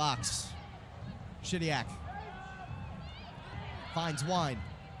the edge of the box. Shidiak. Finds Wine.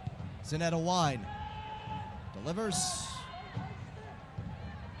 Zanetta Wine. Delivers.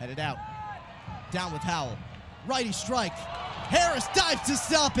 Headed out. Down with Howell. Righty strike. Harris dives to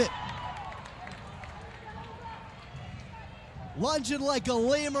stop it. Lunging like a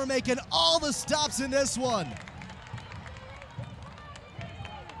lemur, making all the stops in this one.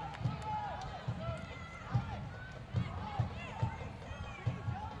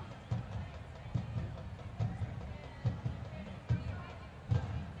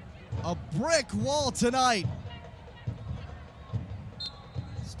 a brick wall tonight.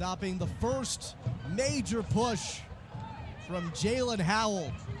 Stopping the first major push from Jalen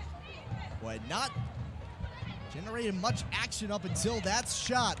Howell. Who had not generated much action up until that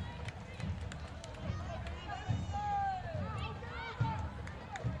shot.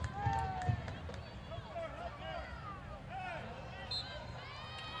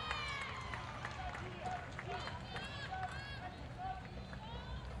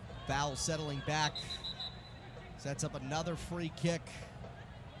 Foul settling back. Sets up another free kick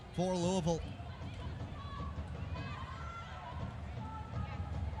for Louisville.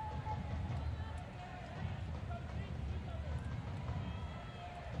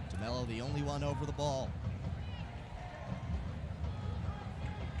 DeMello, the only one over the ball.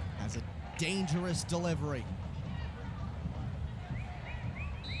 Has a dangerous delivery.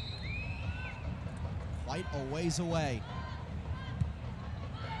 Quite a ways away.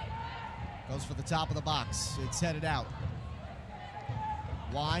 Goes for the top of the box. It's headed out.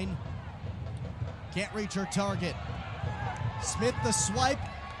 Wine. Can't reach her target. Smith the swipe.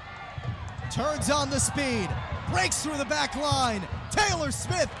 Turns on the speed. Breaks through the back line. Taylor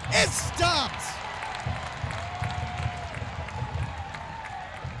Smith is stopped.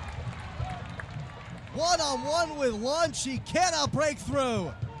 One-on-one with Lund. She cannot break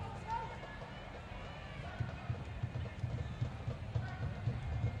through.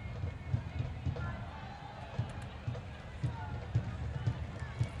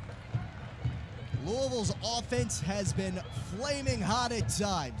 Louisville's offense has been flaming hot at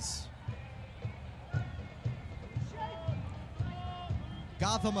times.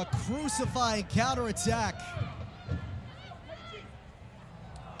 Gotham a crucifying counterattack.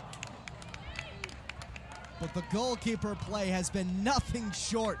 But the goalkeeper play has been nothing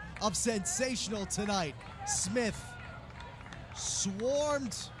short of sensational tonight. Smith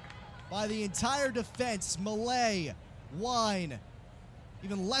swarmed by the entire defense. Malay, Wine,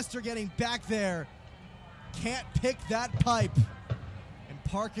 even Lester getting back there. Can't pick that pipe. And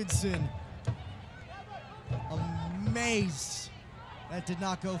Parkinson, amazed that did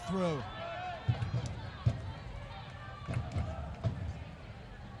not go through.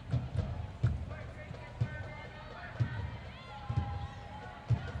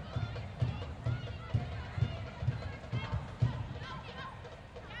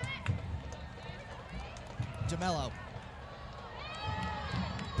 DeMello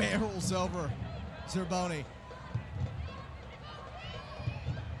barrels over Zerboni.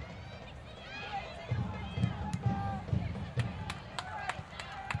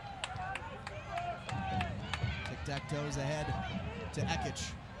 Tic-tac-toes ahead to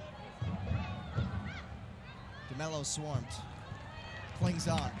Ekic. DeMello swarmed. Clings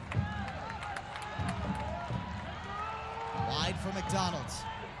on. Wide for McDonald's.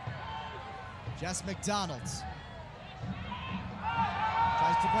 Jess McDonald's.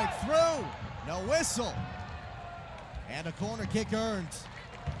 Tries to break through. No whistle. And a corner kick earned.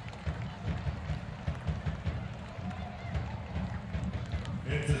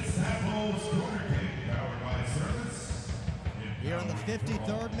 It's a Sappho's corner kick powered by Service. Here in the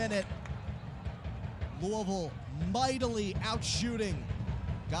 53rd minute, Louisville mightily outshooting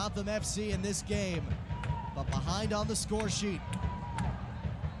Gotham FC in this game, but behind on the score sheet.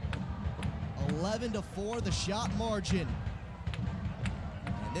 11-4 the shot margin.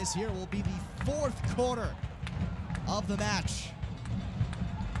 And this here will be the fourth quarter of the match.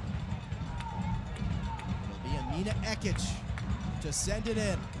 It'll be Amina Ekic to send it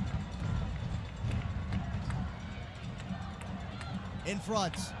in. In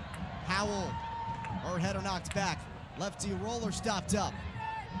front, Howell. Her header knocked back. Lefty roller stopped up.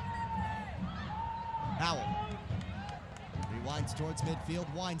 Howell rewinds towards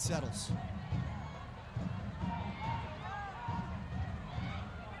midfield. Wine settles.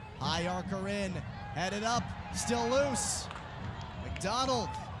 High arcer in, headed up, still loose. McDonald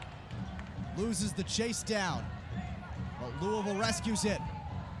loses the chase down, but Louisville rescues it.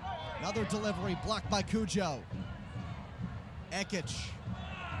 Another delivery blocked by Cujo. Ekic.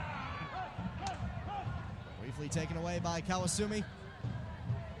 Briefly taken away by Kawasumi.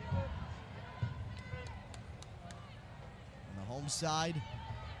 On the home side,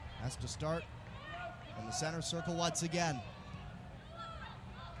 has to start in the center circle once again.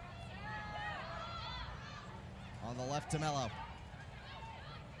 On the left, DeMello.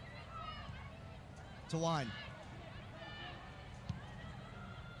 To Wine.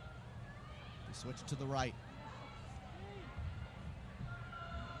 They switch to the right.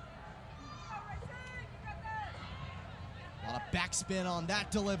 A lot of backspin on that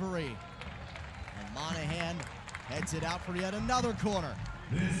delivery. And Monahan heads it out for yet another corner.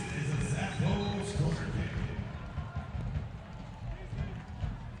 This is a close corner kick.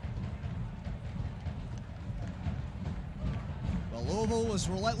 Well, Louisville was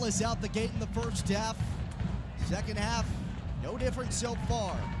relentless out the gate in the first half. Second half, no different so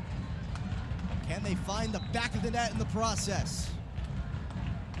far. Can they find the back of the net in the process?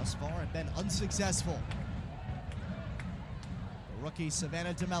 Thus far, have been unsuccessful. The rookie,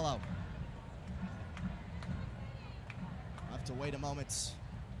 Savannah DeMello. I'll have to wait a moment.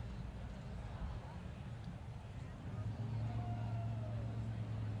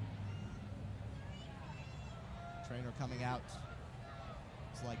 Trainer coming out.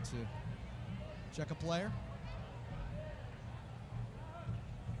 He'd like to check a player.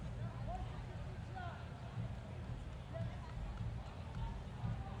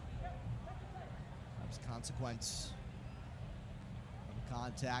 Consequence of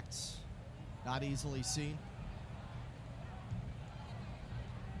contact, not easily seen.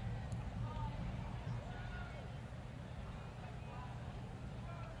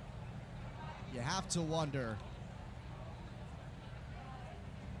 You have to wonder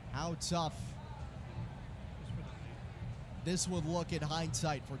how tough this would look in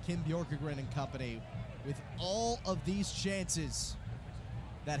hindsight for Kim Bjorkegren and company with all of these chances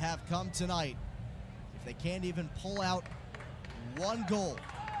that have come tonight. If they can't even pull out one goal.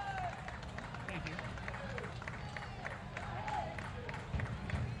 Thank you.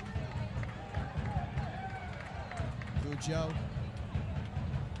 Cujo.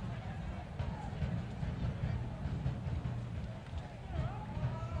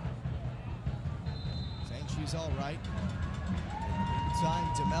 Saying she's all right. In the meantime,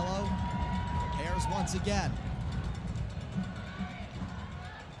 DeMello prepares once again.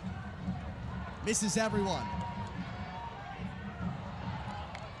 Misses everyone.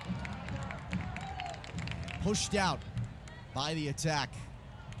 Pushed out by the attack.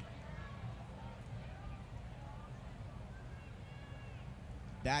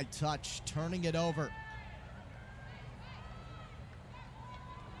 Bad touch, turning it over.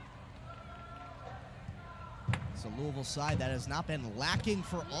 It's a Louisville side that has not been lacking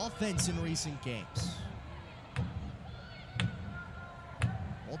for offense in recent games.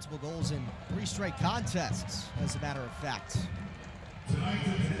 Multiple goals in 3 straight contests, as a matter of fact.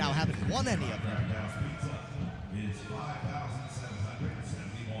 Now haven't won any of them.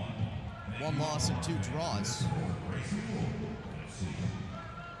 1 loss and 2 draws.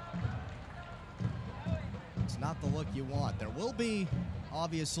 It's not the look you want. There will be,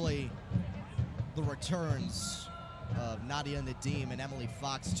 obviously, the returns of Nadia Nadim and Emily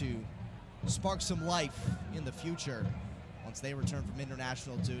Fox to spark some life in the future once they return from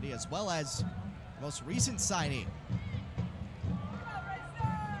international duty, as well as the most recent signing,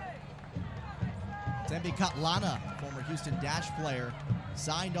 Tembi Katlana, former Houston Dash player,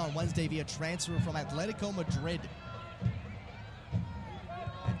 signed on Wednesday via transfer from Atletico Madrid.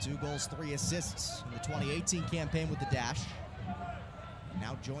 Had 2 goals, 3 assists in the 2018 campaign with the Dash.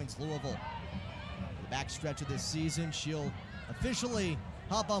 Now joins Louisville. For the backstretch of this season, she'll officially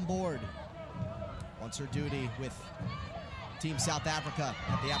hop on board once her duty with Team South Africa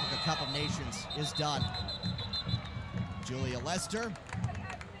at the Africa Cup of Nations is done. Julia Lester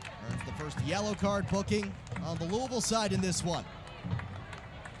earns the first yellow card booking on the Louisville side in this one.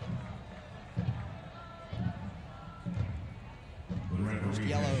 First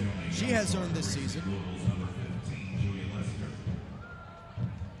yellow she has earned this season.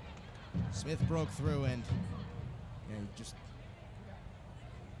 Smith broke through and just...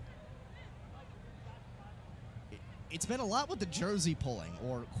 It's been a lot with the jersey pulling,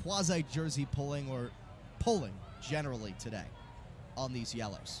 or quasi-jersey pulling, or pulling generally today on these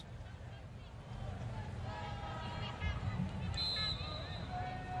yellows.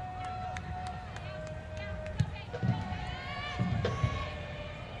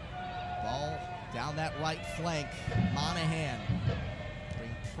 Ball down that right flank. Monahan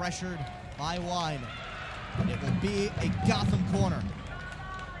being pressured by Wine. And it will be a Gotham corner.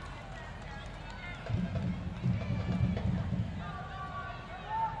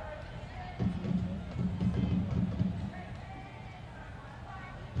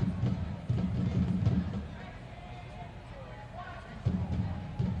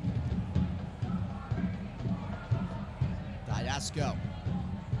 Didasco.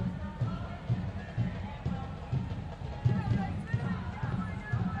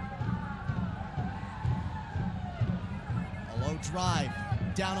 A low drive,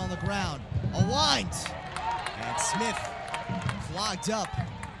 down on the ground, a wind, and Smith clogged up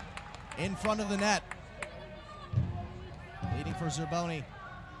in front of the net. Leading for Zerboni.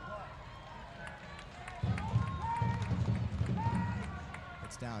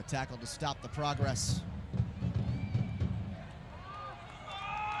 It's Down a tackle to stop the progress.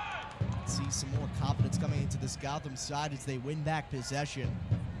 See some more confidence coming into this Gotham side as they win back possession.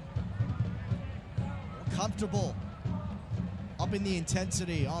 More comfortable. Upping the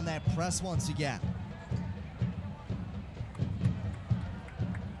intensity on that press once again.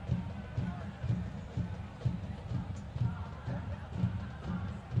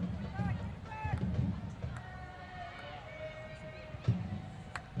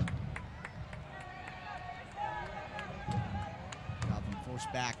 Gotham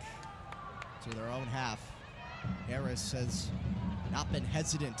forced back to their own half. Harris has not been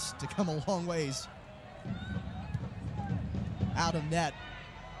hesitant to come a long ways out of net.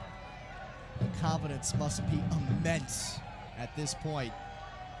 The confidence must be immense at this point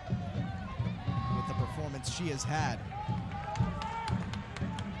with the performance she has had.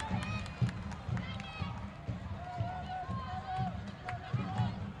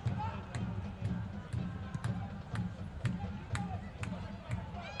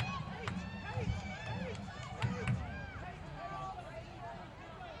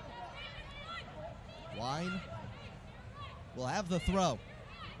 Wine will have the throw.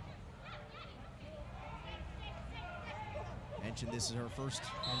 Mentioned this is her first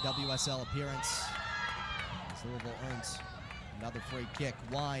NWSL appearance. As Louisville earns another free kick.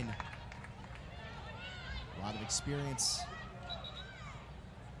 Wine, a lot of experience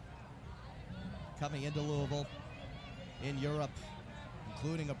coming into Louisville in Europe,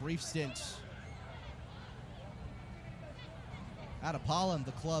 including a brief stint out of Poland,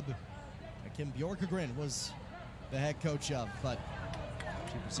 the club Kim Bjorkegren was the head coach of, but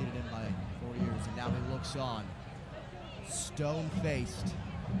she preceded him by 4 years, and now he looks on, stone-faced,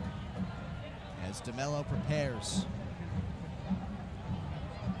 as DeMello prepares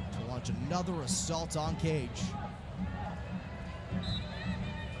to launch another assault on Cage.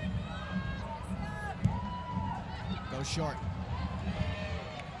 Goes short.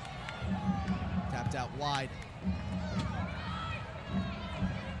 Tapped out wide.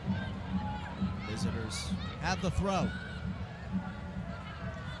 Visitors have the throw.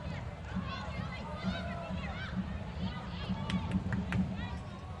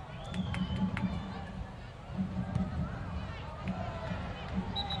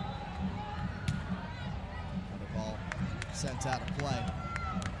 Another ball sent out of play.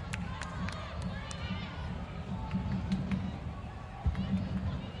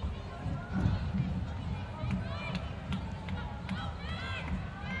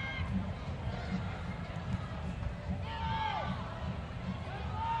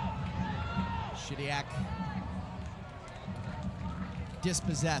 Shidiak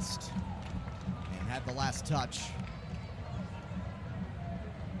dispossessed and had the last touch.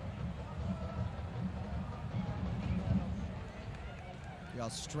 The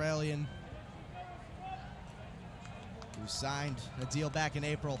Australian who signed a deal back in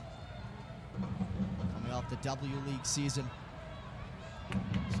April, coming off the W League season,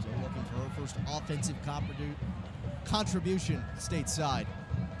 still looking for her first offensive contribution stateside.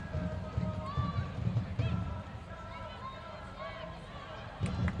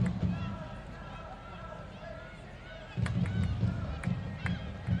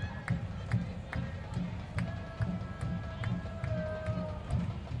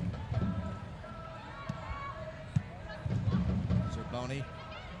 Zerboni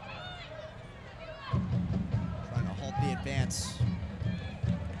trying to halt the advance.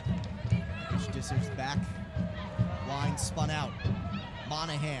 Dishes back. Line spun out.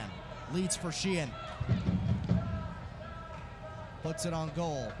 Monahan leads for Sheehan. Puts it on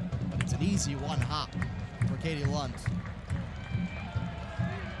goal, but it's an easy one hop for Katie Lund.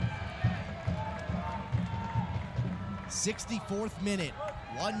 '64th minute,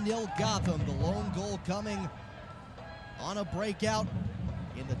 1-0 Gotham. The lone goal coming on a breakout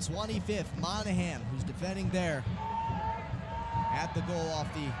in the 25th. Monahan, who's defending there, at the goal off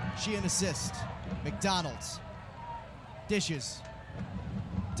the Sheehan assist. McDonald's dishes.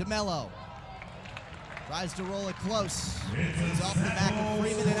 DeMello tries to roll it close. It's off the back of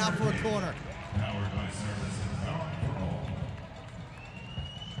Freeman and out for a corner.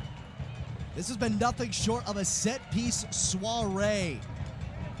 This has been nothing short of a set-piece soiree.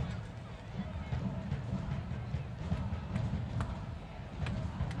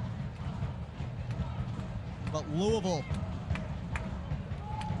 But Louisville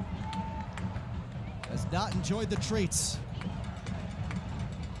has not enjoyed the treats.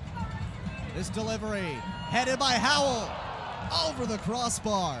 This delivery, headed by Howell, over the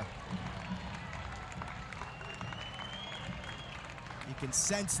crossbar. You can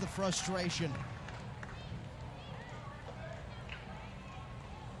sense the frustration.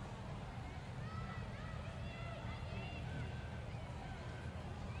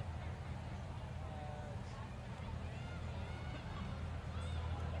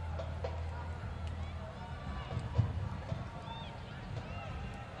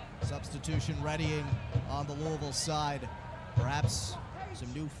 Substitution readying on the Louisville side. Perhaps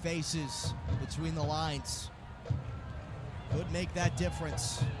some new faces between the lines could make that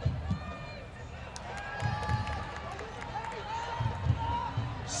difference.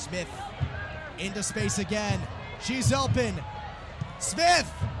 Smith into space again. She's open.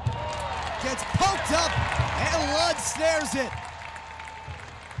 Smith gets poked up and Lund snares it.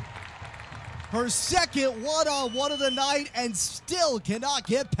 Her second one-on-one of the night and still cannot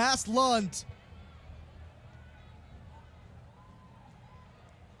get past Lund.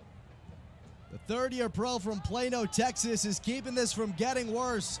 The third-year pro from Plano, Texas is keeping this from getting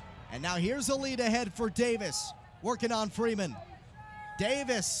worse. And now here's a lead ahead for Davis, working on Freeman.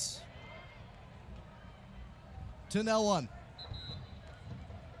 Davis to no one.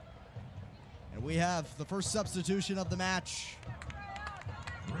 And we have the first substitution of the match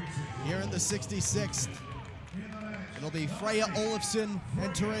here in the 66th. It'll be Freya Olofsson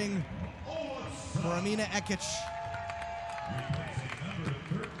entering for Amina Ekic.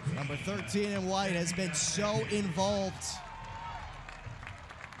 Number 13 in white has been so involved.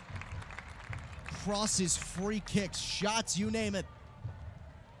 Crosses, free kicks, shots, you name it.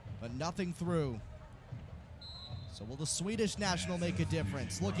 But nothing through. So will the Swedish national make a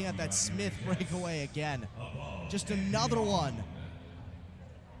difference? Looking at that Smith breakaway again. Just another one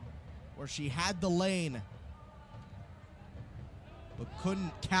where she had the lane but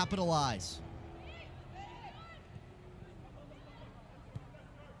couldn't capitalize.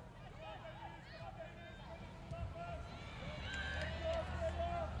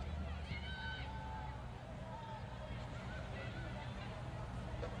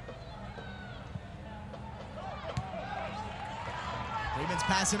 Freeman's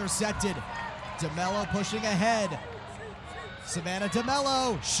pass intercepted. DeMello pushing ahead. Savannah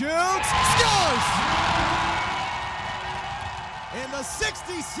DeMello shoots, scores! In the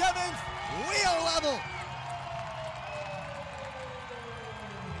 67th, we are level.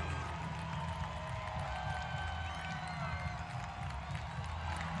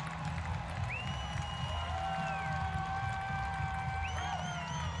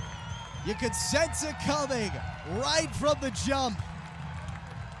 You could sense it coming right from the jump.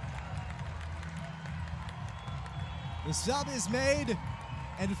 The sub is made,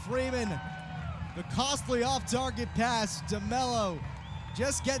 and Freeman, the costly off-target pass, DeMello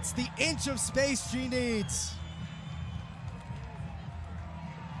just gets the inch of space she needs.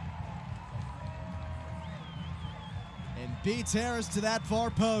 And beats Harris to that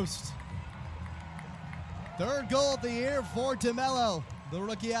far post. Third goal of the year for DeMello, the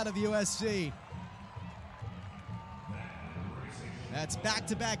rookie out of USC. That's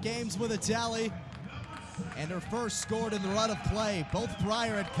back-to-back games with a tally. And her first scored in the run of play. Both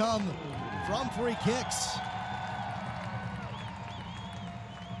prior had come from free kicks.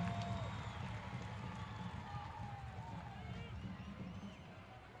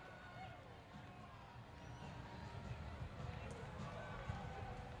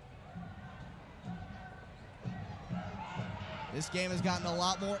 This game has gotten a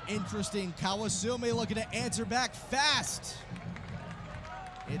lot more interesting. Kawasumi looking to answer back fast.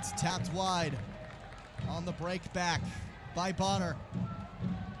 It's tapped wide on the break back by Bonner.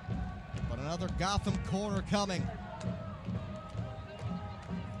 But another Gotham corner coming.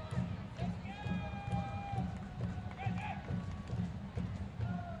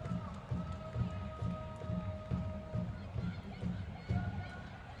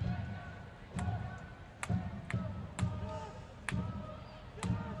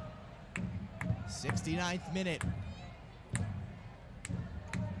 '69th minute.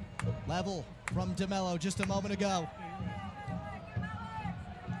 Level from DeMello just a moment ago.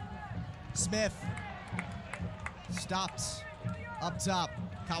 Smith stops up top.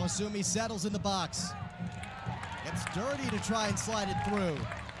 Kawasumi settles in the box. Gets dirty to try and slide it through.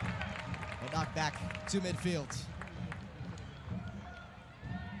 But knocked back to midfield.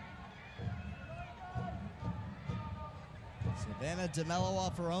 Savannah DeMello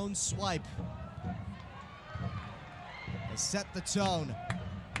off her own swipe has set the tone.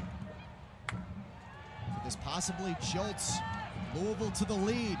 This possibly jolts Louisville to the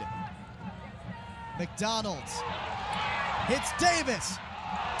lead. McDonald's hits Davis.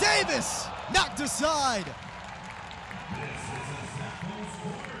 Davis knocked aside.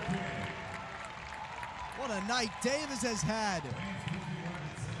 What a night Davis has had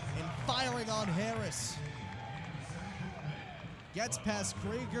in firing on Harris. Gets past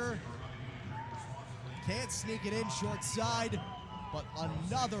Krieger. Can't sneak it in short side, but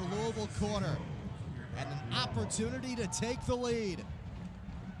another Louisville corner. And an opportunity to take the lead.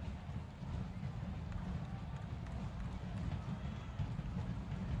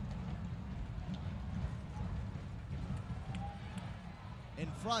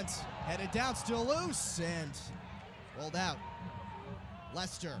 front, headed down, still loose, and rolled out.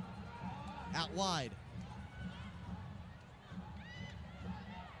 Lester out wide.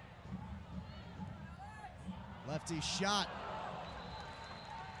 Lefty shot.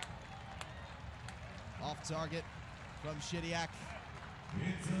 Off target from Shidiak.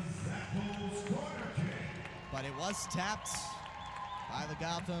 It's a Zappos corner kick. But it was tapped by the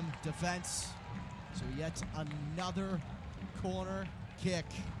Gotham defense. So yet another corner kick.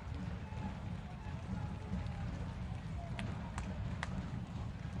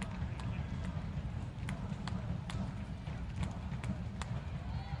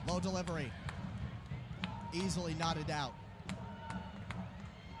 Low delivery. Easily knotted out.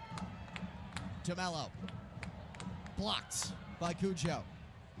 DeMello. Blocked by Cujo.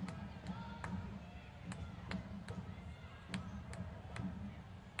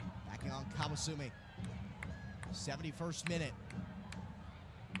 Backing on Kawasumi. 71st minute.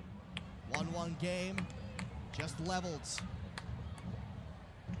 1-1 game. Just leveled.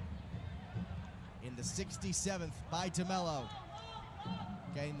 In the 67th by DeMello.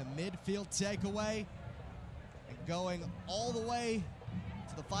 Getting the midfield takeaway. And going all the way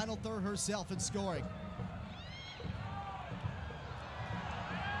to the final third herself and scoring.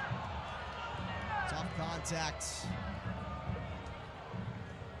 Tough contact.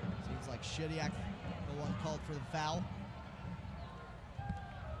 Seems like Shidiak, the one called for the foul.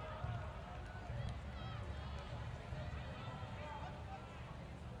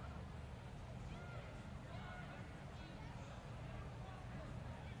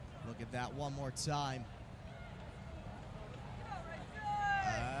 Look at that one more time.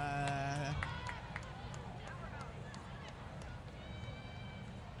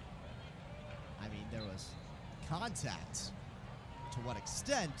 There was contact. To what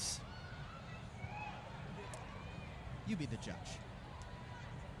extent? You be the judge.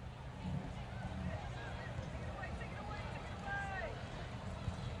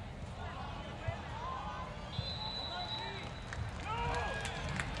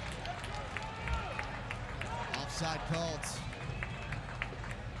 Offside called.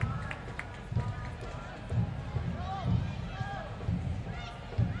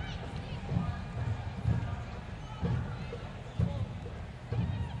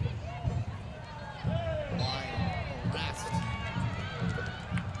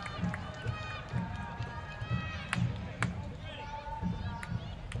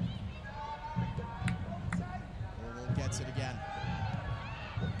 Gets it again.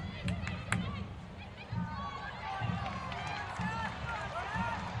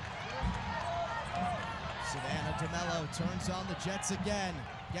 Savannah DeMello turns on the Jets again.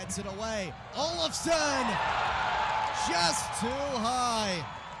 Gets it away. Olofsson! Just too high.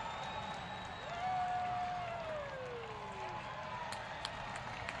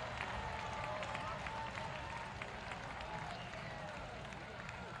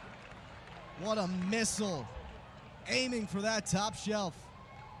 What a missile. Aiming for that top shelf.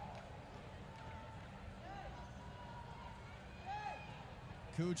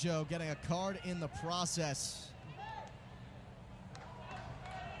 Cujo getting a card in the process.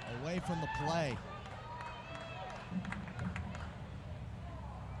 Away from the play.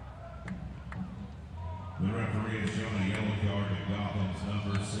 The referee has shown a yellow card to Gotham's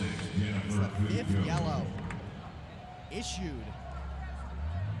number 6, Jennifer Cujo. Fifth yellow issued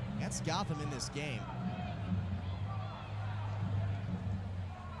against Gotham in this game.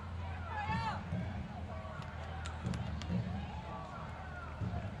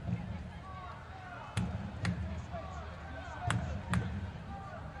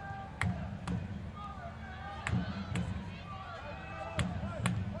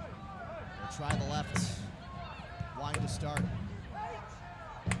 Try the left. Wide to start.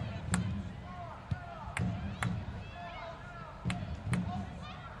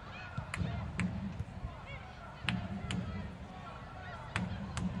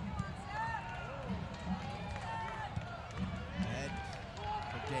 Head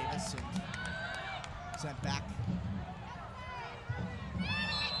for Davis and sent back.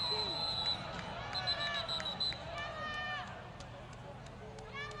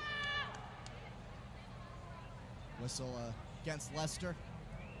 Whistle against Leicester.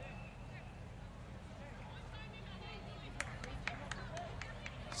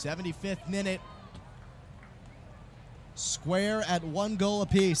 '75th minute. Square at 1 goal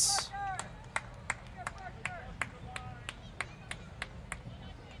apiece.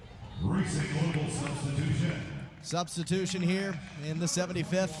 Recent global substitution. Substitution here in the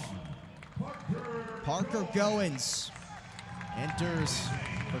 75th. Parker Goins enters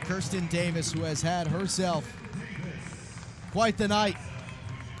for Kirsten Davis, who has had herself quite the night.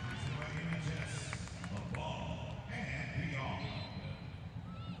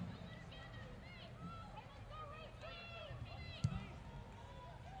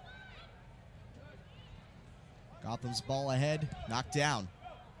 Gotham's ball ahead, knocked down.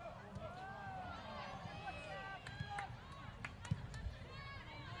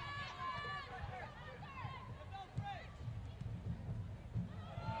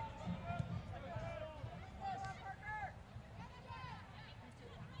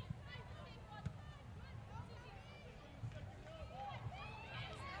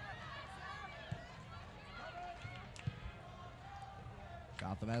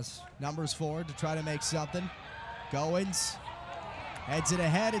 Gotham has numbers forward to try to make something. Goins heads it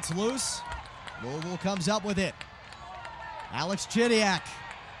ahead. It's loose. Louisville comes up with it. Alex Chidiak.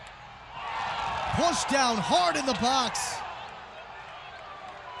 Pushed down hard in the box.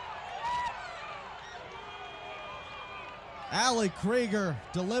 Allie Krieger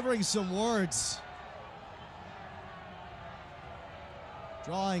delivering some words.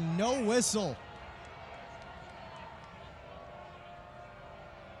 Drawing no whistle.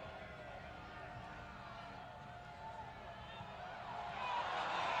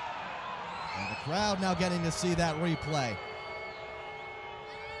 And the crowd now getting to see that replay.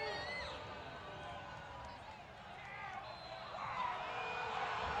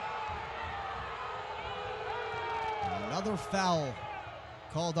 Another foul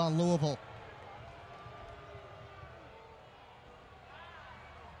called on Louisville.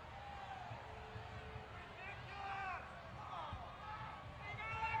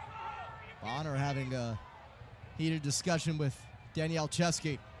 Bonner having a heated discussion with Danielle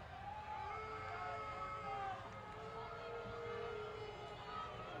Chesky.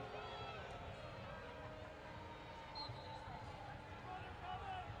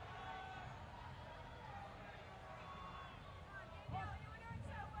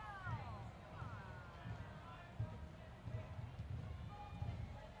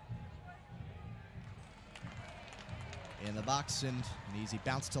 In the box and an easy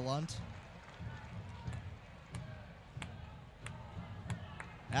bounce to Lund.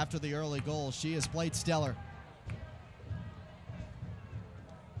 After the early goal, she has played stellar.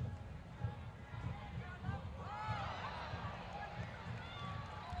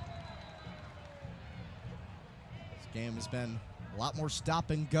 This game has been a lot more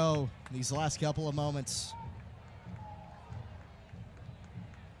stop and go in these last couple of moments.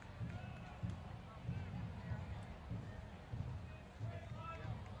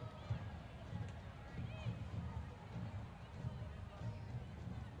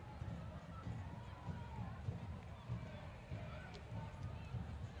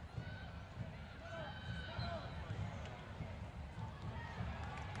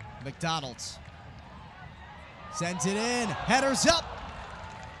 McDonald's sends it in, headers up,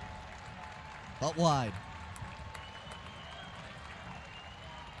 but wide.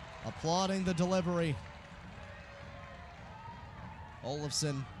 Applauding the delivery.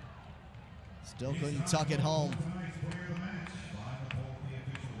 Olafson still couldn't tuck it home.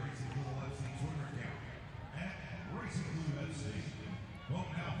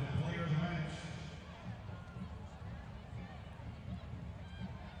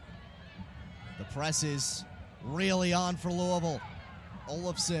 The press is really on for Louisville.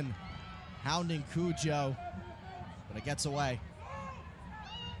 Olafson hounding Cujo, but it gets away.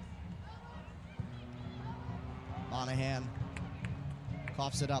 Monahan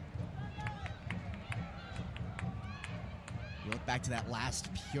coughs it up. You look back to that last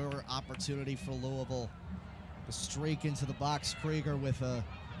pure opportunity for Louisville. The streak into the box. Krieger with a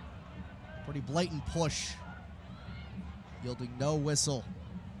pretty blatant push, yielding no whistle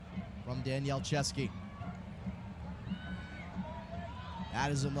from Danielle Chesky.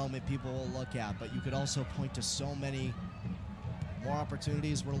 That is a moment people will look at, but you could also point to so many more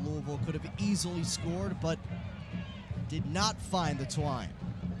opportunities where Louisville could have easily scored, but did not find the twine.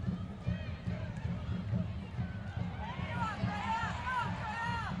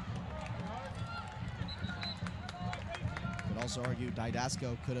 Could also argue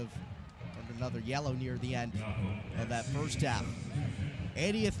Didasco could have earned another yellow near the end of that first half.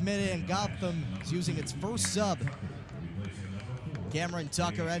 80th minute, and Gotham is using its first sub. Cameron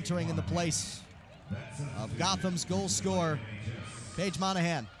Tucker entering in the place of Gotham's goal scorer, Paige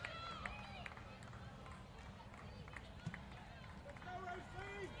Monahan.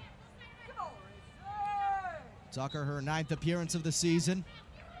 Tucker, her 9th appearance of the season.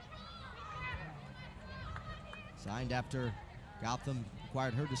 Signed after Gotham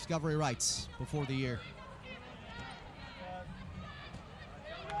acquired her discovery rights before the year.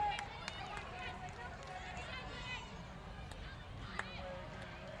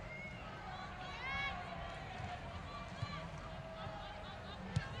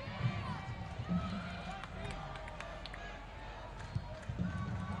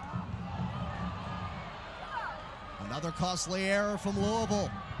 Another costly error from Louisville.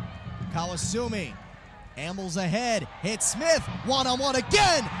 Kawasumi ambles ahead, hits Smith, one-on-one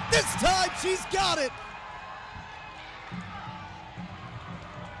again. This time she's got it.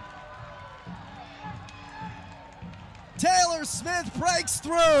 Taylor Smith breaks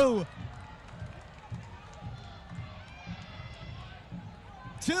through.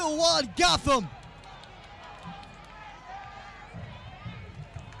 2-1 Gotham.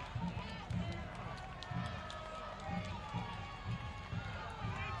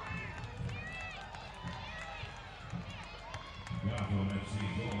 Gotham FC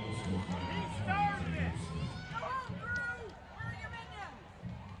goal scored by number 20.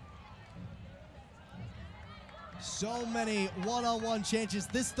 So many one-on-one changes.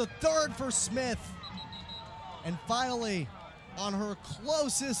 This is the third for Smith. And finally, on her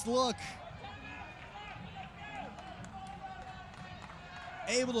closest look,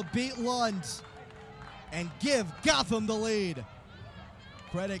 able to beat Lund and give Gotham the lead.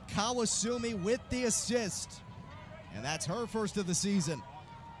 Credit Kawasumi with the assist. And that's her first of the season.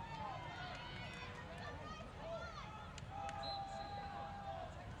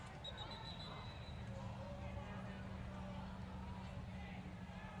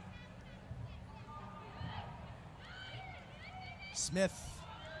 Smith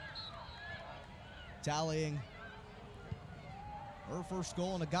tallying her first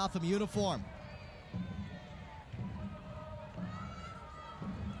goal in a Gotham uniform.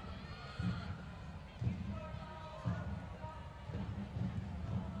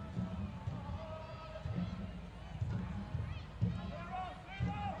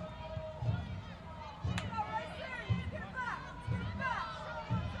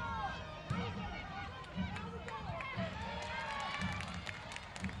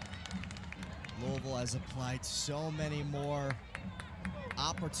 Louisville has applied so many more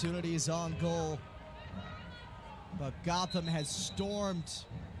opportunities on goal, but Gotham has stormed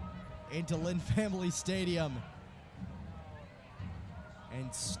into Lynn Family Stadium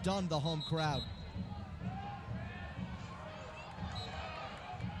and stunned the home crowd.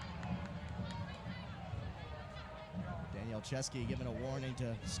 Danielle Chesky giving a warning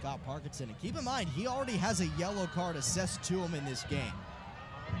to Scott Parkinson, and keep in mind he already has a yellow card assessed to him in this game.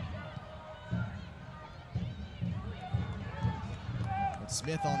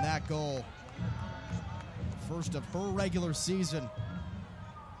 Smith on that goal, first of her regular season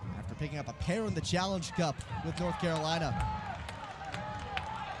after picking up a pair in the Challenge Cup with North Carolina.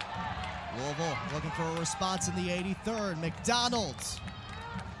 Louisville looking for a response in the 83rd. McDonald's.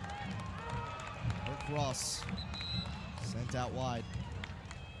 Her cross sent out wide.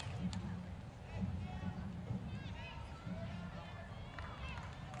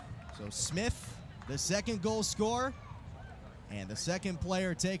 So Smith, the second goal scorer, and the second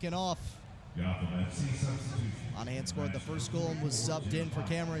player taken off. Gotham FC substitution. Monahan scored the first goal and was subbed in for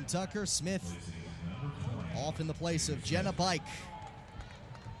Cameron Tucker. Smith off in the place of Jenna Bike,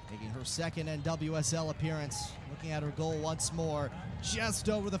 making her second NWSL appearance. Looking at her goal once more, just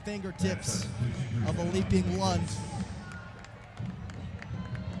over the fingertips of a leaping Lund.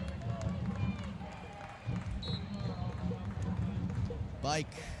 Bike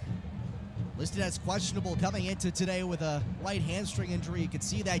listed as questionable coming into today with a right hamstring injury. You could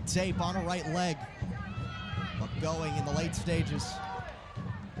see that tape on her right leg, but going in the late stages.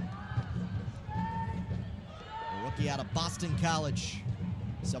 A rookie out of Boston College.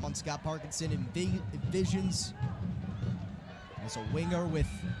 Someone Scott Parkinson envisions as a winger with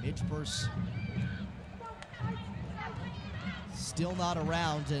Midge Purse still not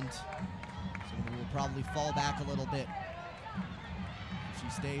around, and someone who will probably fall back a little bit if she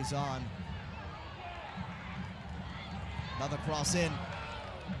stays on. Another cross in,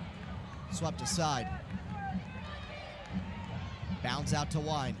 swept aside. Bounds out to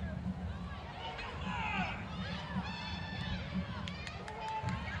Wine.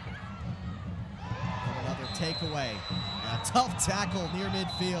 Another takeaway. And a tough tackle near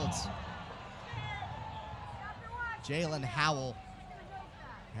midfield. Jalen Howell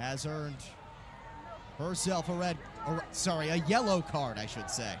has earned herself a yellow card, I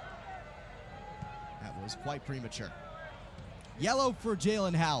should say. That was quite premature. Yellow for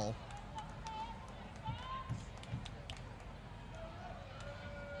Jalen Howell.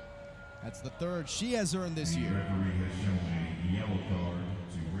 That's the third she has earned this year. The referee has shown a yellow card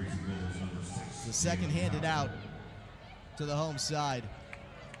to Racing Bulls number 6. The second handed out to the home side.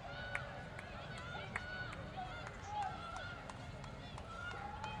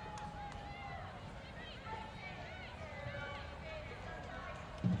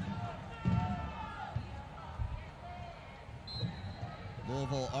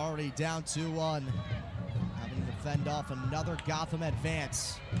 Louisville already down 2-1, having to fend off another Gotham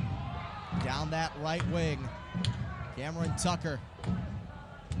advance. Down that right wing, Cameron Tucker.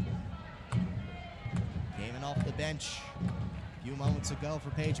 Came in off the bench a few moments ago for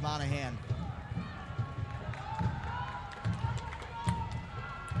Paige Monahan.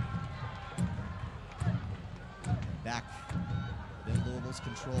 Back within Louisville's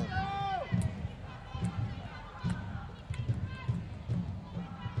control.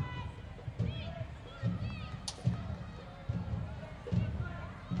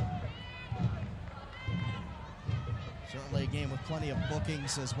 Certainly a game with plenty of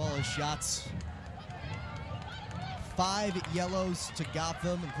bookings as well as shots. 5 yellows to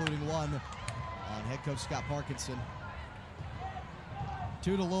Gotham, including 1 on head coach Scott Parkinson.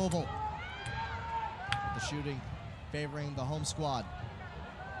 2 to Louisville. The shooting favoring the home squad.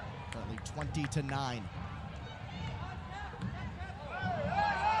 Currently 20-9.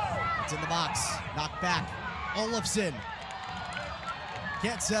 It's in the box. Knocked back. Olofsson.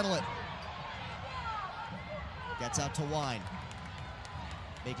 Can't settle it. Gets out to Wine.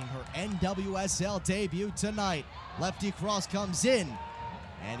 Making her NWSL debut tonight. Lefty cross comes in.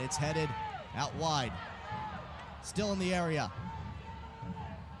 And it's headed out wide. Still in the area.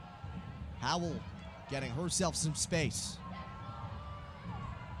 Howell getting herself some space.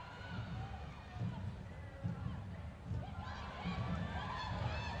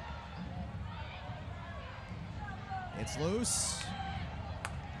 It's loose.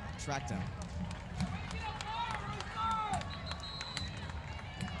 Tracked down.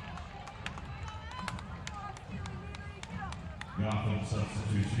 Gotham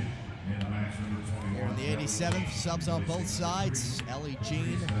substitution in the match number 21. Here in the 87th, subs on both sides. Ellie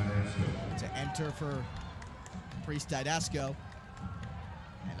Jean to enter for Priest Didasco.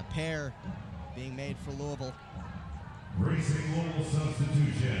 And a pair being made for Louisville. Racing Louisville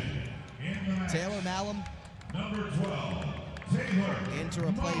substitution in the match. Taylor Malum Number 12, Taylor. in to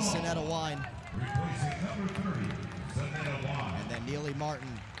replace Sonetta Wine. Replacing number 30, Sonetta Wine. And then Neely Martin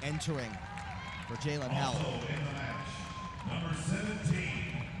entering for Jalen Howell. Also in the match, number 17,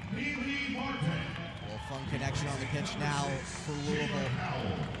 Neely Martin. A little fun connection on the pitch now for Louisville.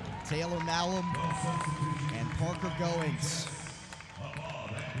 Taylor Malum and Parker Goings.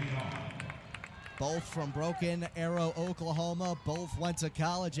 Both from Broken Arrow, Oklahoma. Both went to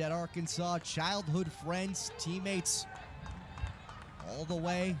college at Arkansas. Childhood friends, teammates, all the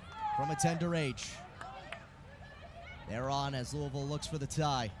way from a tender age. They're on as Louisville looks for the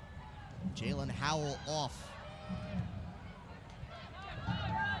tie. Jalen Howell off.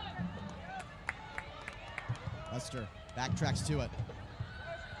 Lester backtracks to it.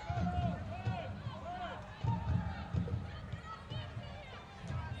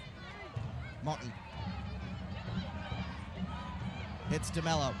 Martin. Hits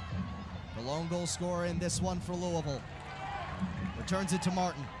DeMello. The lone goal scorer in this one for Louisville. Returns it to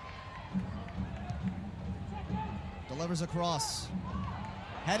Martin. Delivers across.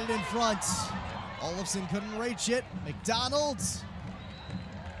 Headed in front. Olofsson couldn't reach it. McDonald's.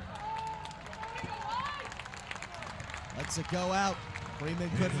 Lets it go out. Freeman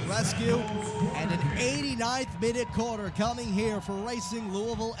couldn't rescue. And an 89th minute quarter coming here for Racing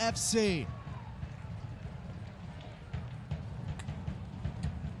Louisville FC.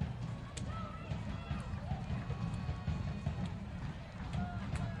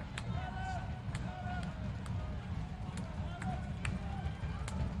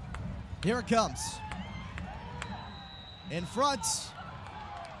 Here it comes. In front.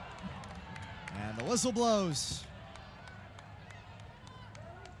 And the whistle blows.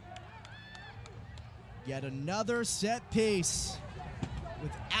 Yet another set piece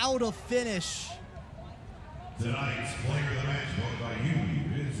without a finish. Tonight's player of the match voted by you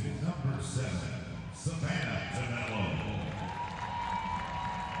is number 7, Savannah DeMello.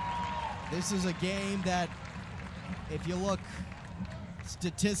 This is a game that, if you look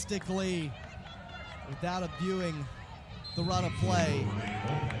statistically, without viewing the run of play,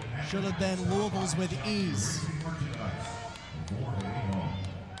 should have been Louisville's with ease.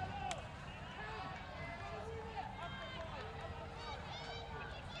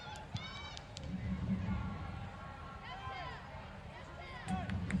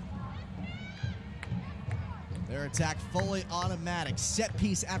 Their attack fully automatic, set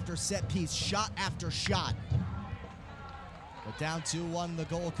piece after set piece, shot after shot. But down 2-1 in the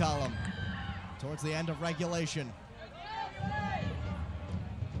goal column towards the end of regulation.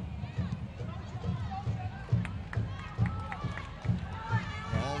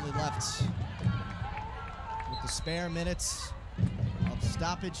 They're only left with the spare minutes of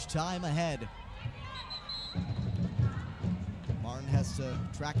stoppage time ahead. Martin has to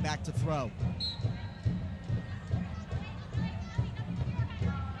track back to throw.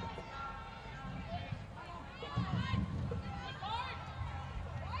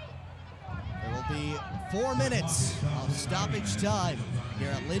 4 minutes of stoppage time here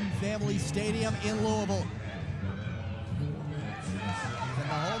at Lynn Family Stadium in Louisville. Can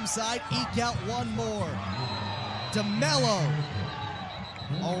the home side eke out one more? DeMello,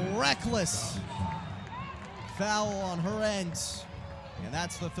 a reckless foul on her end. And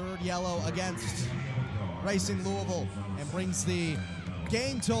that's the third yellow against Racing Louisville and brings the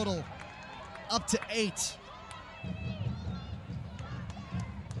game total up to 8.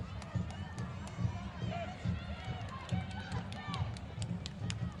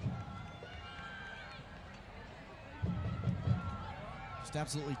 Just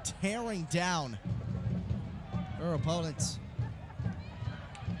absolutely tearing down her opponents.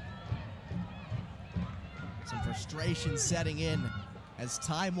 Some frustration setting in as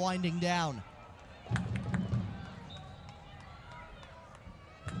time winding down.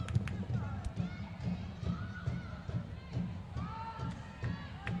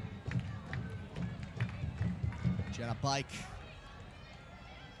 Jenna Bike.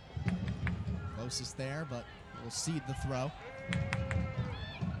 Closest there, but will cede the throw.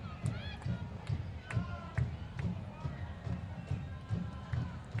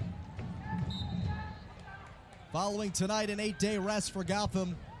 Following tonight, an 8-day rest for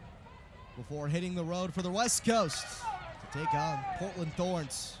Gotham before hitting the road for the West Coast to take on Portland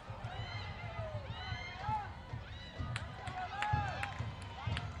Thorns.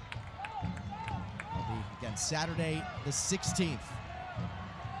 That'll be, again, Saturday the 16th.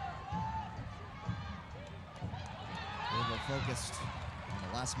 Louisville focused on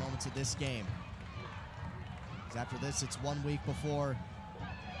the last moments of this game. Because after this, it's 1 week before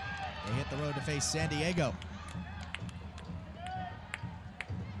they hit the road to face San Diego.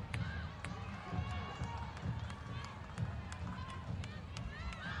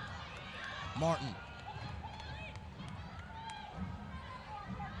 Martin.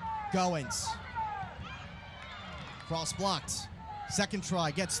 Goins. Cross blocked. Second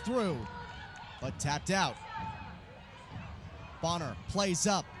try, gets through, but tapped out. Bonner plays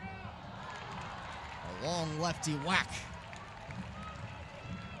up. A long lefty whack.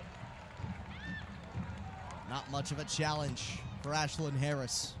 Not much of a challenge for Ashlyn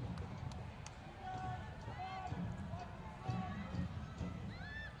Harris.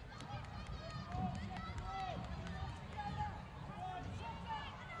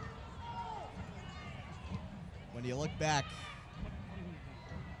 When you look back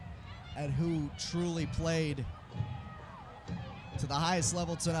at who truly played to the highest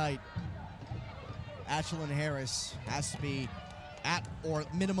level tonight, Ashlyn Harris has to be at or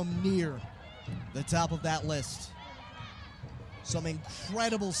minimum near the top of that list. Some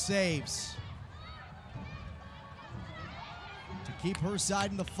incredible saves to keep her side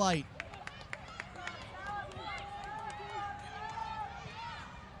in the fight.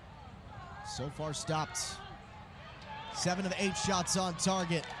 So far stopped 7 of 8 shots on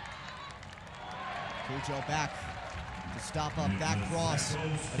target. Cujo back to stop up that cross.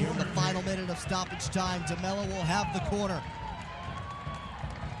 But here in the final minute of stoppage time, DeMello will have the corner.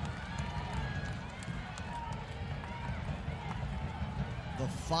 The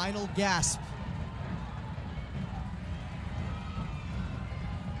final gasp.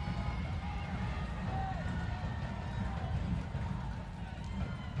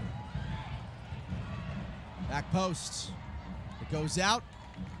 Back post. It goes out.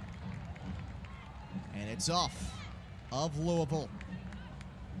 And it's off of Louisville.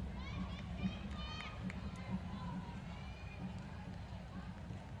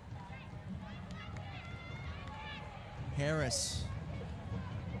 Harris.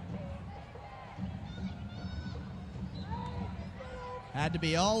 Had to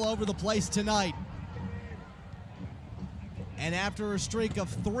be all over the place tonight. And after a streak of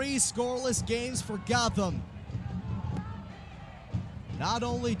 3 scoreless games for Gotham, not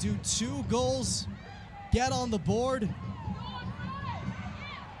only do 2 goals get on the board,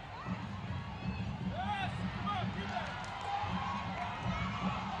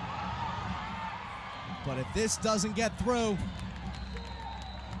 but if this doesn't get through,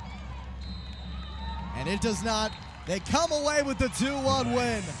 and it does not, they come away with the 2-1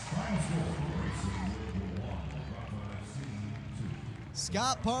 win.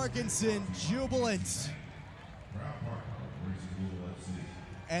 Scott Parkinson jubilant.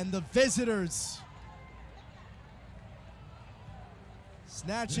 And the visitors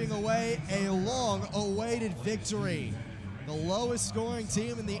snatching away a long-awaited victory. The lowest scoring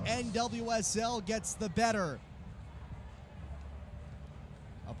team in the NWSL gets the better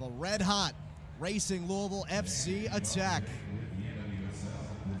of a red-hot Racing Louisville FC attack.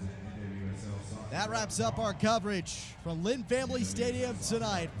 That wraps up our coverage from Lynn Family Stadium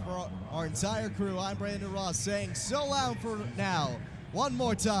tonight. For our entire crew, I'm Brandon Ross saying so long for now. One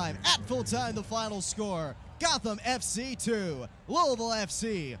more time, at full time, the final score, Gotham FC 2, Louisville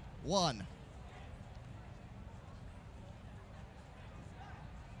FC 1.